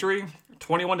Dame victory,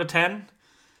 21-10.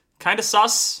 Kind of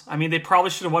sus. I mean, they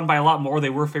probably should have won by a lot more. They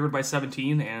were favored by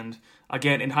 17, and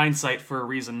again, in hindsight, for a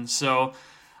reason. So,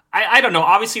 I don't know.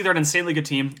 Obviously, they're an insanely good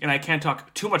team, and I can't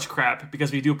talk too much crap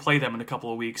because we do play them in a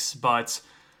couple of weeks, but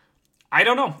I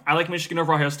don't know. I like Michigan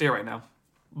over Ohio State right now.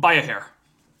 By a hair.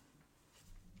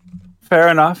 Fair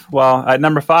enough. Well, at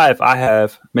number 5, I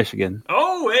have Michigan.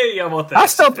 Oh, hey, how about that? I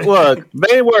still look.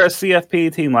 They were a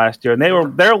CFP team last year, and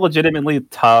they're legitimately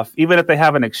tough, even if they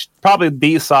have probably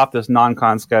the softest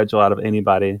non-con schedule out of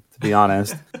anybody, to be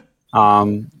honest. But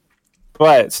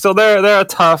But still, they're a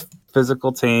tough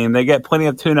physical team. They get plenty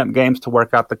of tune-up games to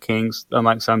work out the kinks,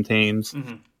 unlike some teams.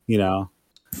 Mm-hmm. You know,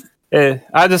 I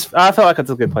feel like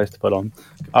it's a good place to put them.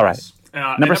 All right,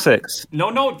 number 6.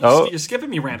 No, you're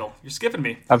skipping me, Randall. You're skipping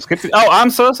me. I'm skipping. Oh,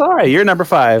 I'm so sorry. You're number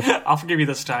 5. I'll forgive you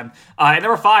this time. At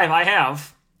number 5, I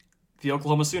have the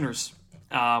Oklahoma Sooners,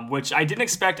 which I didn't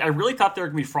expect. I really thought they were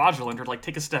going to be fraudulent or like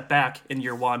take a step back in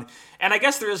year 1, and I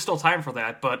guess there is still time for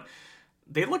that, but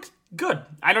they looked good.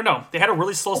 I don't know. They had a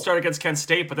really slow start against Kent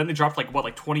State, but then they dropped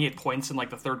like 28 points in like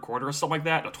the third quarter or something like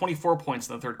that. No, 24 points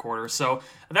in the third quarter. So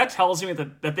that tells me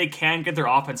that they can get their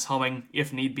offense humming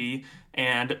if need be.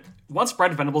 And once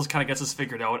Brent Venables kind of gets this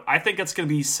figured out, I think it's going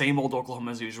to be same old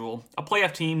Oklahoma as usual. A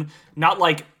playoff team, not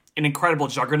like an incredible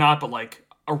juggernaut, but like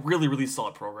a really, really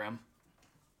solid program.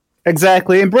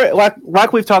 Exactly. And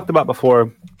like we've talked about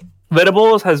before,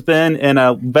 Venables has been in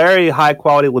a very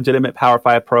high-quality, legitimate Power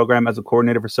 5 program as a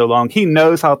coordinator for so long. He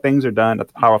knows how things are done at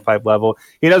the Power 5 level.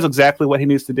 He knows exactly what he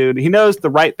needs to do. He knows the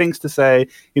right things to say.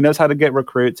 He knows how to get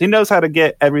recruits. He knows how to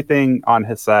get everything on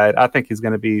his side. I think he's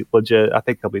going to be legit. I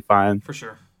think he'll be fine. For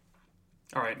sure.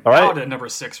 All right. Now to number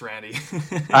 6, Randy.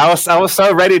 I was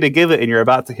so ready to give it, and you're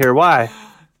about to hear why.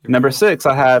 Number 6,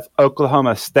 I have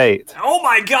Oklahoma State. Oh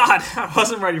my God, I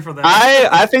wasn't ready for that.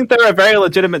 I think they're a very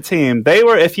legitimate team. They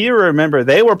were, if you remember,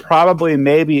 they were probably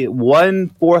maybe one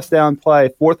fourth and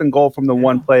goal from the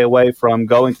one play away from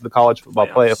going to the college football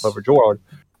playoff over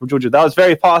Georgia. That was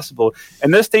very possible.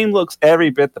 And this team looks every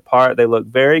bit the part. They look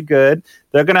very good.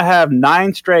 They're going to have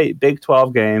 9 straight Big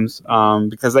 12 games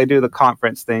because they do the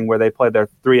conference thing where they play their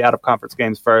 3 out-of-conference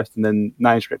games first and then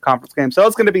 9 straight conference games. So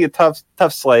it's going to be a tough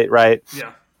slate, right?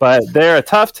 Yeah. But they're a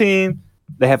tough team.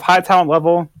 They have high talent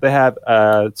level. They have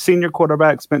senior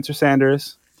quarterback, Spencer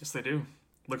Sanders. Yes, they do.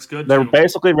 Looks good. They're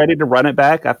basically ready to run it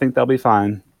back. I think they'll be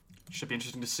fine. Should be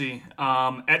interesting to see.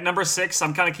 At number 6,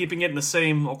 I'm kind of keeping it in the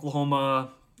same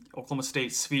Oklahoma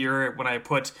State sphere when I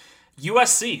put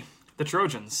USC, the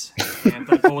Trojans, and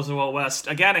the Roosevelt West.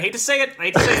 Again, I hate to say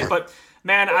it, but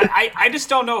man, I just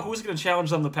don't know who's going to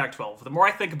challenge them in the Pac-12. The more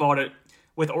I think about it,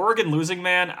 with Oregon losing,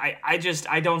 man, I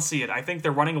don't see it. I think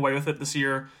they're running away with it this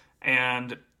year,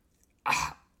 and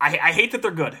I hate that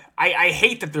they're good. I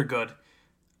hate that they're good,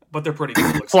 but they're pretty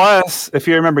good. Plus, if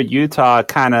you remember Utah's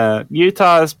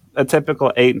a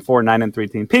typical 8-4,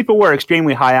 9-3 team. People were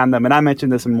extremely high on them, and I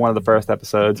mentioned this in one of the first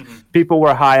episodes. Mm-hmm. People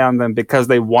were high on them because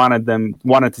they wanted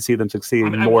to see them succeed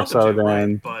more so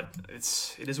than. Right, but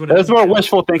it is what it is. It's more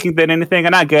wishful thinking than anything,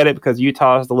 and I get it because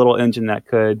Utah is the little engine that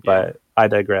could, but I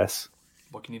digress.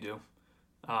 What can you do?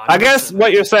 I guess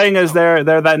what you're saying is they're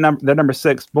number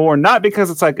 6 more, not because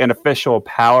it's like an official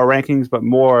power rankings, but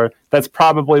more that's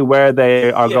probably where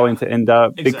they are going to end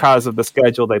up because of the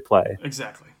schedule they play.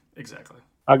 Exactly.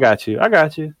 I got you.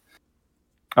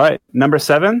 All right, number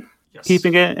 7,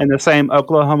 keeping it in the same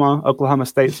Oklahoma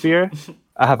State sphere,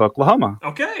 I have Oklahoma.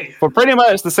 Okay. For pretty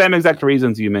much the same exact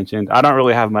reasons you mentioned. I don't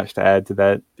really have much to add to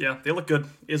that. Yeah, they look good.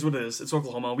 It is what it is. It's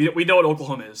Oklahoma. We know what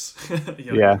Oklahoma is.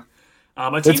 Yeah.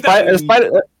 Despite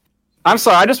I'm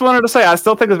sorry, I just wanted to say I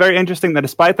still think it's very interesting that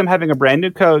despite them having a brand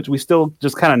new coach, we still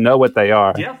just kind of know what they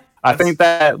are. Yeah. I think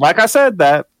that, like I said,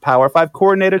 that Power 5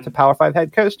 coordinator to Power 5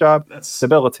 head coach job, that's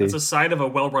stability. It's a sign of a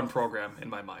well-run program in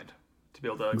my mind to be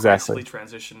able to gracefully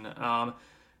transition. A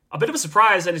bit of a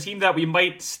surprise and a team that we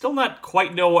might still not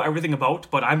quite know everything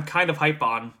about, but I'm kind of hype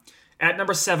on. At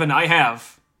number 7, I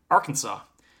have Arkansas.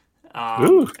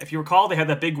 If you recall, they had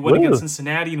that big win against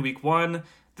Cincinnati in week 1.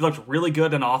 They looked really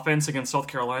good on offense against South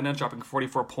Carolina, dropping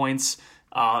 44 points.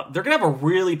 They're going to have a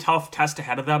really tough test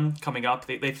ahead of them coming up.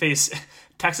 They face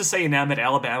Texas A&M and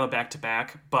Alabama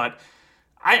back-to-back. But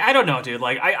I don't know, dude.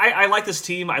 Like I like this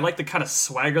team. I like the kind of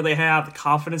swagger they have, the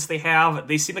confidence they have.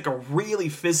 They seem like a really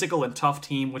physical and tough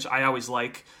team, which I always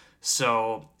like.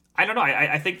 So, I don't know.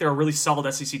 I think they're a really solid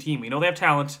SEC team. We know they have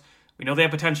talent. We know they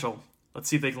have potential. Let's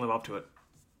see if they can live up to it.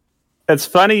 It's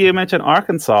funny you mentioned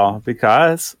Arkansas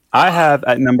because I have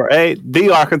at number 8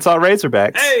 the Arkansas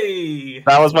Razorbacks. Hey,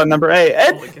 that was my number 8.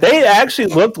 And they actually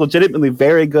looked legitimately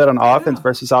very good on offense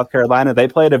versus South Carolina. They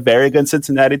played a very good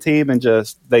Cincinnati team and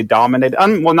they dominated.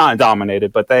 Well, not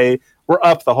dominated, but they were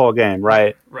up the whole game,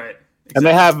 right? Right. Exactly. And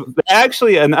they have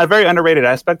actually a very underrated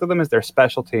aspect of them is their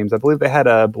special teams. I believe they had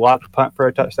a blocked punt for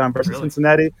a touchdown versus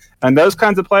Cincinnati, and those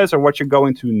kinds of plays are what you're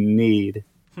going to need.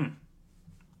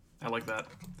 I like that.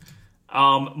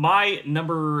 My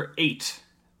number 8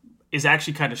 is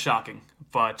actually kind of shocking,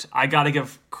 but I got to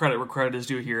give credit where credit is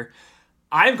due here.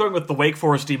 I'm going with the Wake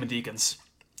Forest Demon Deacons,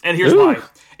 and here's why.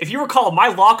 If you recall, my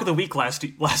lock of the week last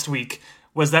week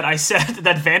was that I said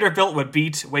that Vanderbilt would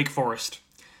beat Wake Forest,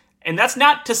 and that's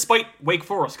not to spite Wake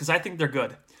Forest because I think they're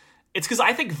good. It's because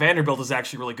I think Vanderbilt is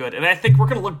actually really good, and I think we're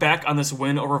going to look back on this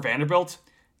win over Vanderbilt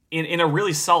in a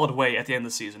really solid way at the end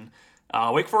of the season.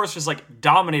 Wake Forest just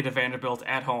dominated Vanderbilt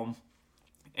at home,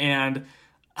 and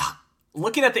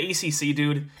looking at the ACC,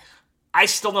 dude, I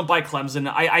still don't buy Clemson.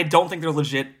 I don't think they're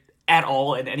legit at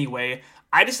all in any way.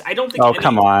 I don't think. Oh,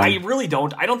 come on! I really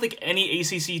don't. I don't think any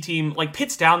ACC team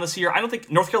Pitt's down this year. I don't think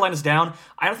North Carolina's down.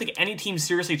 I don't think any team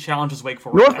seriously challenges Wake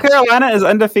Forest. North Carolina is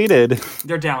undefeated.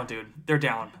 They're down, dude. They're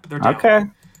down. They're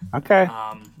down. Okay.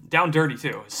 Down dirty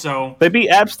too. So they beat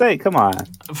App State. Come on.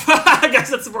 I guess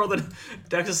that's more than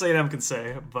Texas A&M can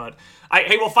say. But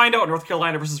we'll find out North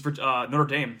Carolina versus Notre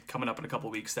Dame coming up in a couple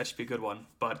weeks. That should be a good one.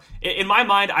 But in my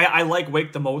mind, I like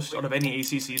Wake the most out of any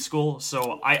ACC school.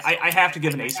 So I have to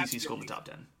give an ACC school in the top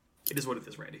 10. It is what it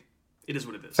is, Randy. It is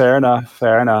what it is. Fair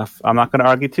enough. I'm not going to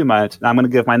argue too much. I'm going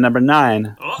to give my number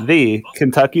 9, the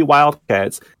Kentucky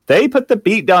Wildcats. They put the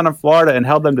beat down in Florida and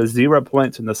held them to 0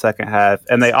 points in the second half.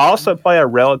 And they also play a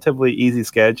relatively easy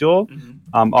schedule,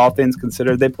 all things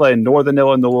considered. They play Northern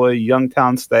Illinois,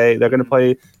 Youngstown State. They're going to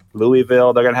play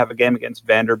Louisville. They're going to have a game against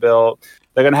Vanderbilt.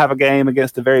 They're going to have a game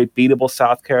against a very beatable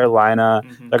South Carolina.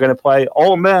 They're going to play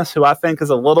Ole Miss, who I think is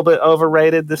a little bit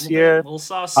overrated this year.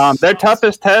 Their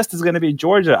toughest test is going to be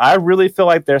Georgia. I really feel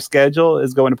like their schedule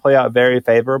is going to play out very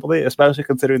favorably, especially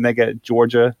considering they get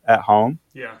Georgia at home.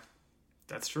 Yeah,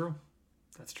 that's true.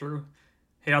 That's true.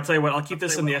 Hey, I'll tell you what. I'll keep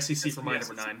this in the SEC for my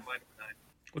number 9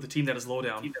 with a team that is low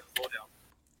down.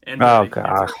 And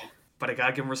gosh. But I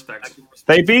gotta give them respect.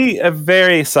 They beat a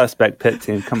very suspect Pitt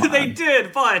team. Come on. They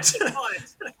did, but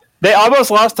they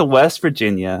almost lost to West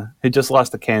Virginia, who just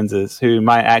lost to Kansas, who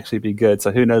might actually be good.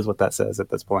 So who knows what that says at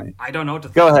this point? I don't know what to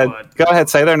Go think. ahead. But Go ahead.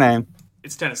 Say their name.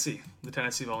 It's Tennessee, the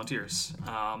Tennessee Volunteers.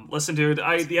 Listen, dude,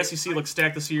 the SEC looks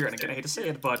stacked this year, and again, I hate to say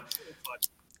it, but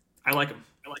I like them.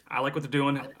 I like what they're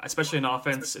doing, especially in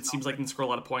offense. It seems like they can score a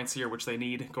lot of points here, which they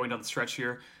need going down the stretch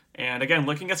here. And again,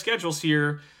 looking at schedules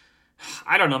here,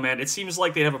 I don't know, man. It seems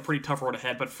like they have a pretty tough road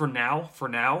ahead, but for now,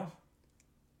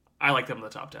 I like them in the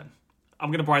top 10.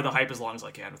 I'm going to ride the hype as long as I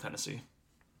can with Tennessee.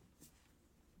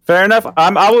 Fair enough.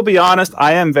 I will be honest.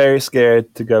 I am very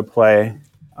scared to go play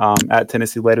at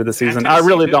Tennessee later this season. I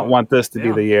really don't want this to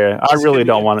be the year. I really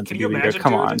don't want it to be the year.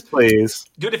 Come on, please.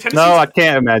 Dude, if no, I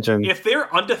can't imagine. If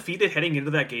they're undefeated heading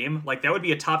into that game, that would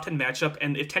be a top 10 matchup,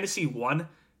 and if Tennessee won,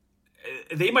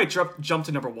 they might jump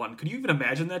to number 1. Could you even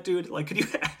imagine that, dude? Could you?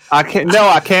 I can't. No,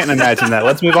 I can't imagine that.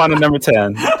 Let's move on to number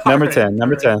 10. Number 10.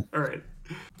 All right.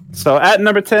 So at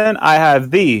number 10, I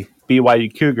have the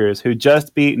BYU Cougars, who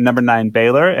just beat number 9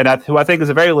 Baylor, and who I think is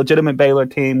a very legitimate Baylor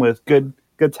team with good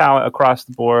talent across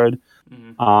the board.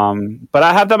 But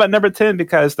I have them at number 10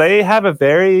 because they have a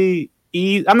very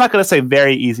I'm not going to say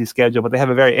very easy schedule, but they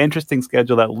have a very interesting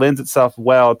schedule that lends itself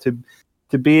well to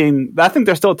being, I think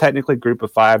they're still technically group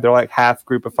of 5. They're half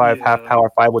group of 5, half Power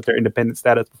 5 with their independent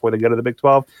status before they go to the Big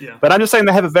 12. Yeah. But I'm just saying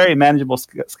they have a very manageable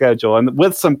schedule, and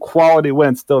with some quality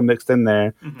wins still mixed in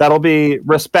there, that'll be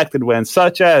respected wins,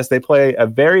 such as they play a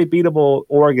very beatable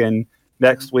Oregon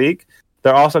next week.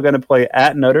 They're also going to play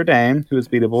at Notre Dame, who is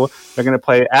beatable. They're going to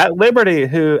play at Liberty,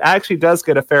 who actually does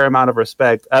get a fair amount of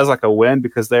respect as a win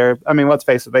because let's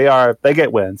face it, they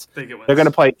get wins. They're going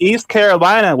to play East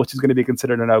Carolina, which is going to be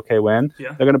considered an okay win. Yeah.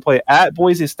 They're going to play at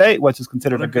Boise State, which is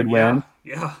considered a good win.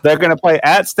 Yeah. They're going to play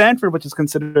at Stanford, which is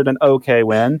considered an okay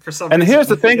win. And here's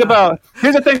the thing about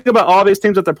all these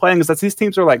teams that they're playing is that these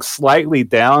teams are slightly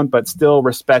down, but still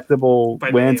respectable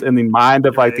wins in the mind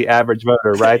of the average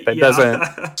voter, right? That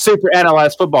doesn't super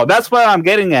analyze football. That's what I'm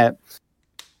getting at.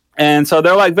 And so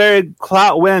they're very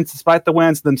clout wins, despite the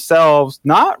wins themselves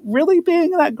not really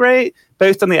being that great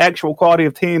based on the actual quality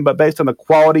of team, but based on the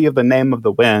quality of the name of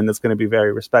the win, it's going to be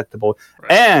very respectable.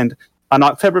 Right. And on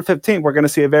October 15th, we're going to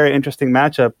see a very interesting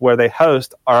matchup where they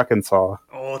host Arkansas.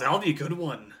 Oh, that'll be a good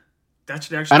one. That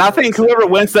should actually. And I think whoever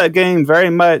wins that game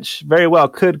very well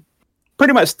could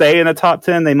pretty much stay in the top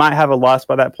 10. They might have a loss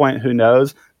by that point. Who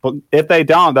knows? But if they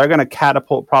don't, they're going to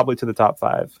catapult probably to the top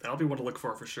 5. That'll be one to look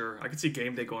for sure. I could see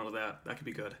game day going to that. That could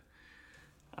be good.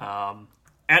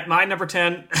 At my number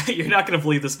 10, you're not going to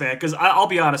believe this, man, because I'll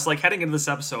be honest, heading into this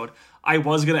episode, I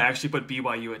was going to actually put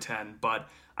BYU at 10, but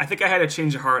I think I had a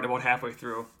change of heart about halfway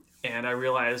through, and I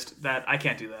realized that I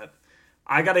can't do that.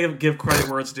 I got to give credit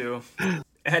where it's due.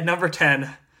 At number 10,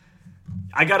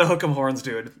 I got to hook 'em horns,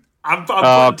 dude. I'm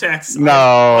putting Texas. No.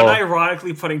 I'm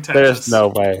unironically putting Texas. There's no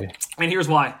way. And here's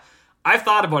why. I've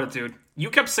thought about it, dude. You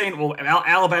kept saying, well,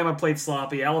 Alabama played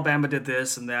sloppy. Alabama did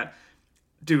this and that.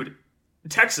 Dude,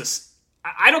 Texas,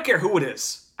 I don't care who it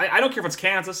is. I don't care if it's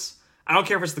Kansas. I don't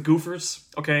care if it's the Gophers,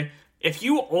 okay? If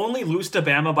you only lose to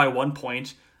Bama by 1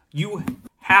 point, you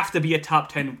have to be a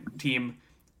top 10 team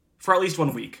for at least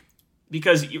 1 week.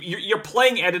 Because you're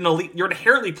playing at an elite, you're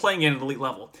inherently playing at an elite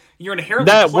level. You're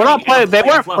inherently They weren't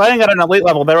playing at an elite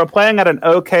level. They were playing at an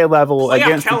okay level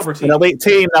against an elite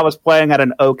team that was playing at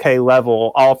an okay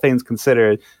level, all things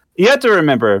considered. You have to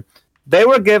remember, they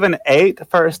were given 8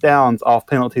 first downs off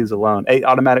penalties alone, 8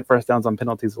 automatic first downs on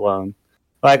penalties alone.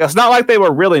 Like, it's not like they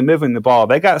were really moving the ball.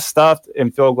 They got stuffed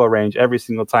in field goal range every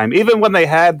single time. Even when they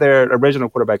had their original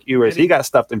quarterback, Ewers, he got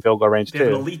stuffed in field goal range, too. They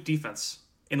have an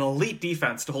elite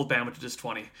defense to hold Bama to just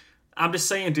 20. I'm just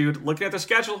saying, dude, looking at their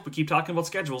schedule, we keep talking about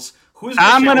schedules.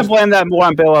 I'm going to blame that more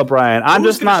on Bill O'Brien. I'm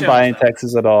just not buying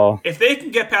Texas at all. If they can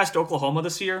get past Oklahoma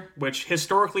this year, which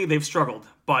historically they've struggled,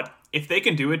 but if they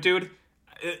can do it, dude,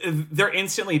 they're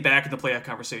instantly back in the playoff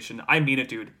conversation. I mean it,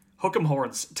 dude. Hook 'em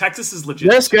horns. Texas is legit.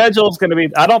 Their schedule is going to be...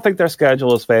 I don't think their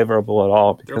schedule is favorable at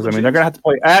all because, they're going to have to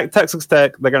play at Texas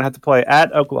Tech. They're going to have to play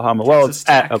at Oklahoma. Well, it's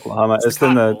at Oklahoma. It's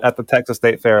at the Texas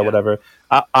State Fair or whatever.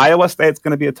 Iowa State's going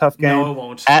to be a tough game. No, it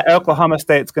won't. At Oklahoma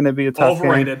State's going to be a tough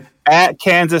game. At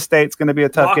Kansas State's going to be a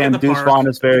tough game. Deuce Vaughn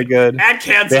is very good. At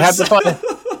Kansas. They have to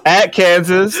play at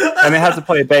Kansas, and they have to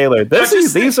play Baylor.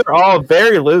 These are all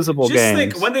very losable games. Just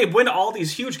think, when they win all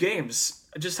these huge games...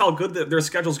 just how good their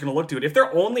schedule is going to look, dude. If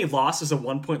their only loss is a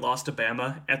 1-point loss to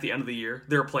Bama at the end of the year,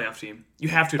 they're a playoff team. You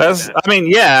have to admit that. I mean,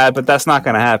 yeah, but that's not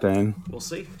going to happen. We'll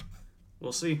see.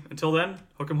 Until then,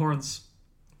 hook 'em horns.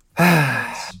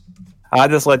 I'll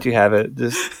just let you have it.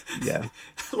 Yeah.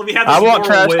 Let me have this. I won't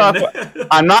trash talk.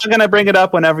 I'm not going to bring it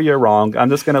up whenever you're wrong. I'm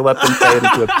just going to let them fade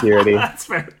into obscurity. That's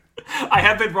fair. I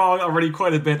have been wrong already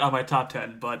quite a bit on my top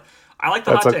 10, but I like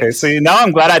the hot takes. That's okay. So now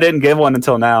I'm glad I didn't give one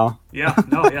until now. Yeah.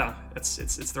 It's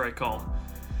the right call.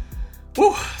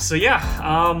 Woo. So yeah,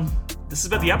 this has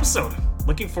been the episode.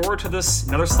 Looking forward to this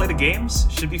another slate of games.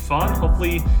 Should be fun.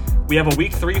 Hopefully we have a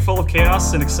week 3 full of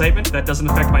chaos and excitement that doesn't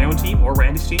affect my own team or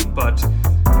Randy's team, but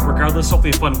regardless,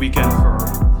 hopefully a fun weekend for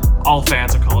all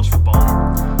fans of college football.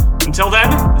 Until then,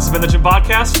 this has been the Jim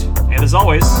Podcast, and as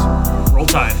always, roll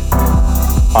tide.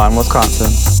 On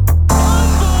Wisconsin.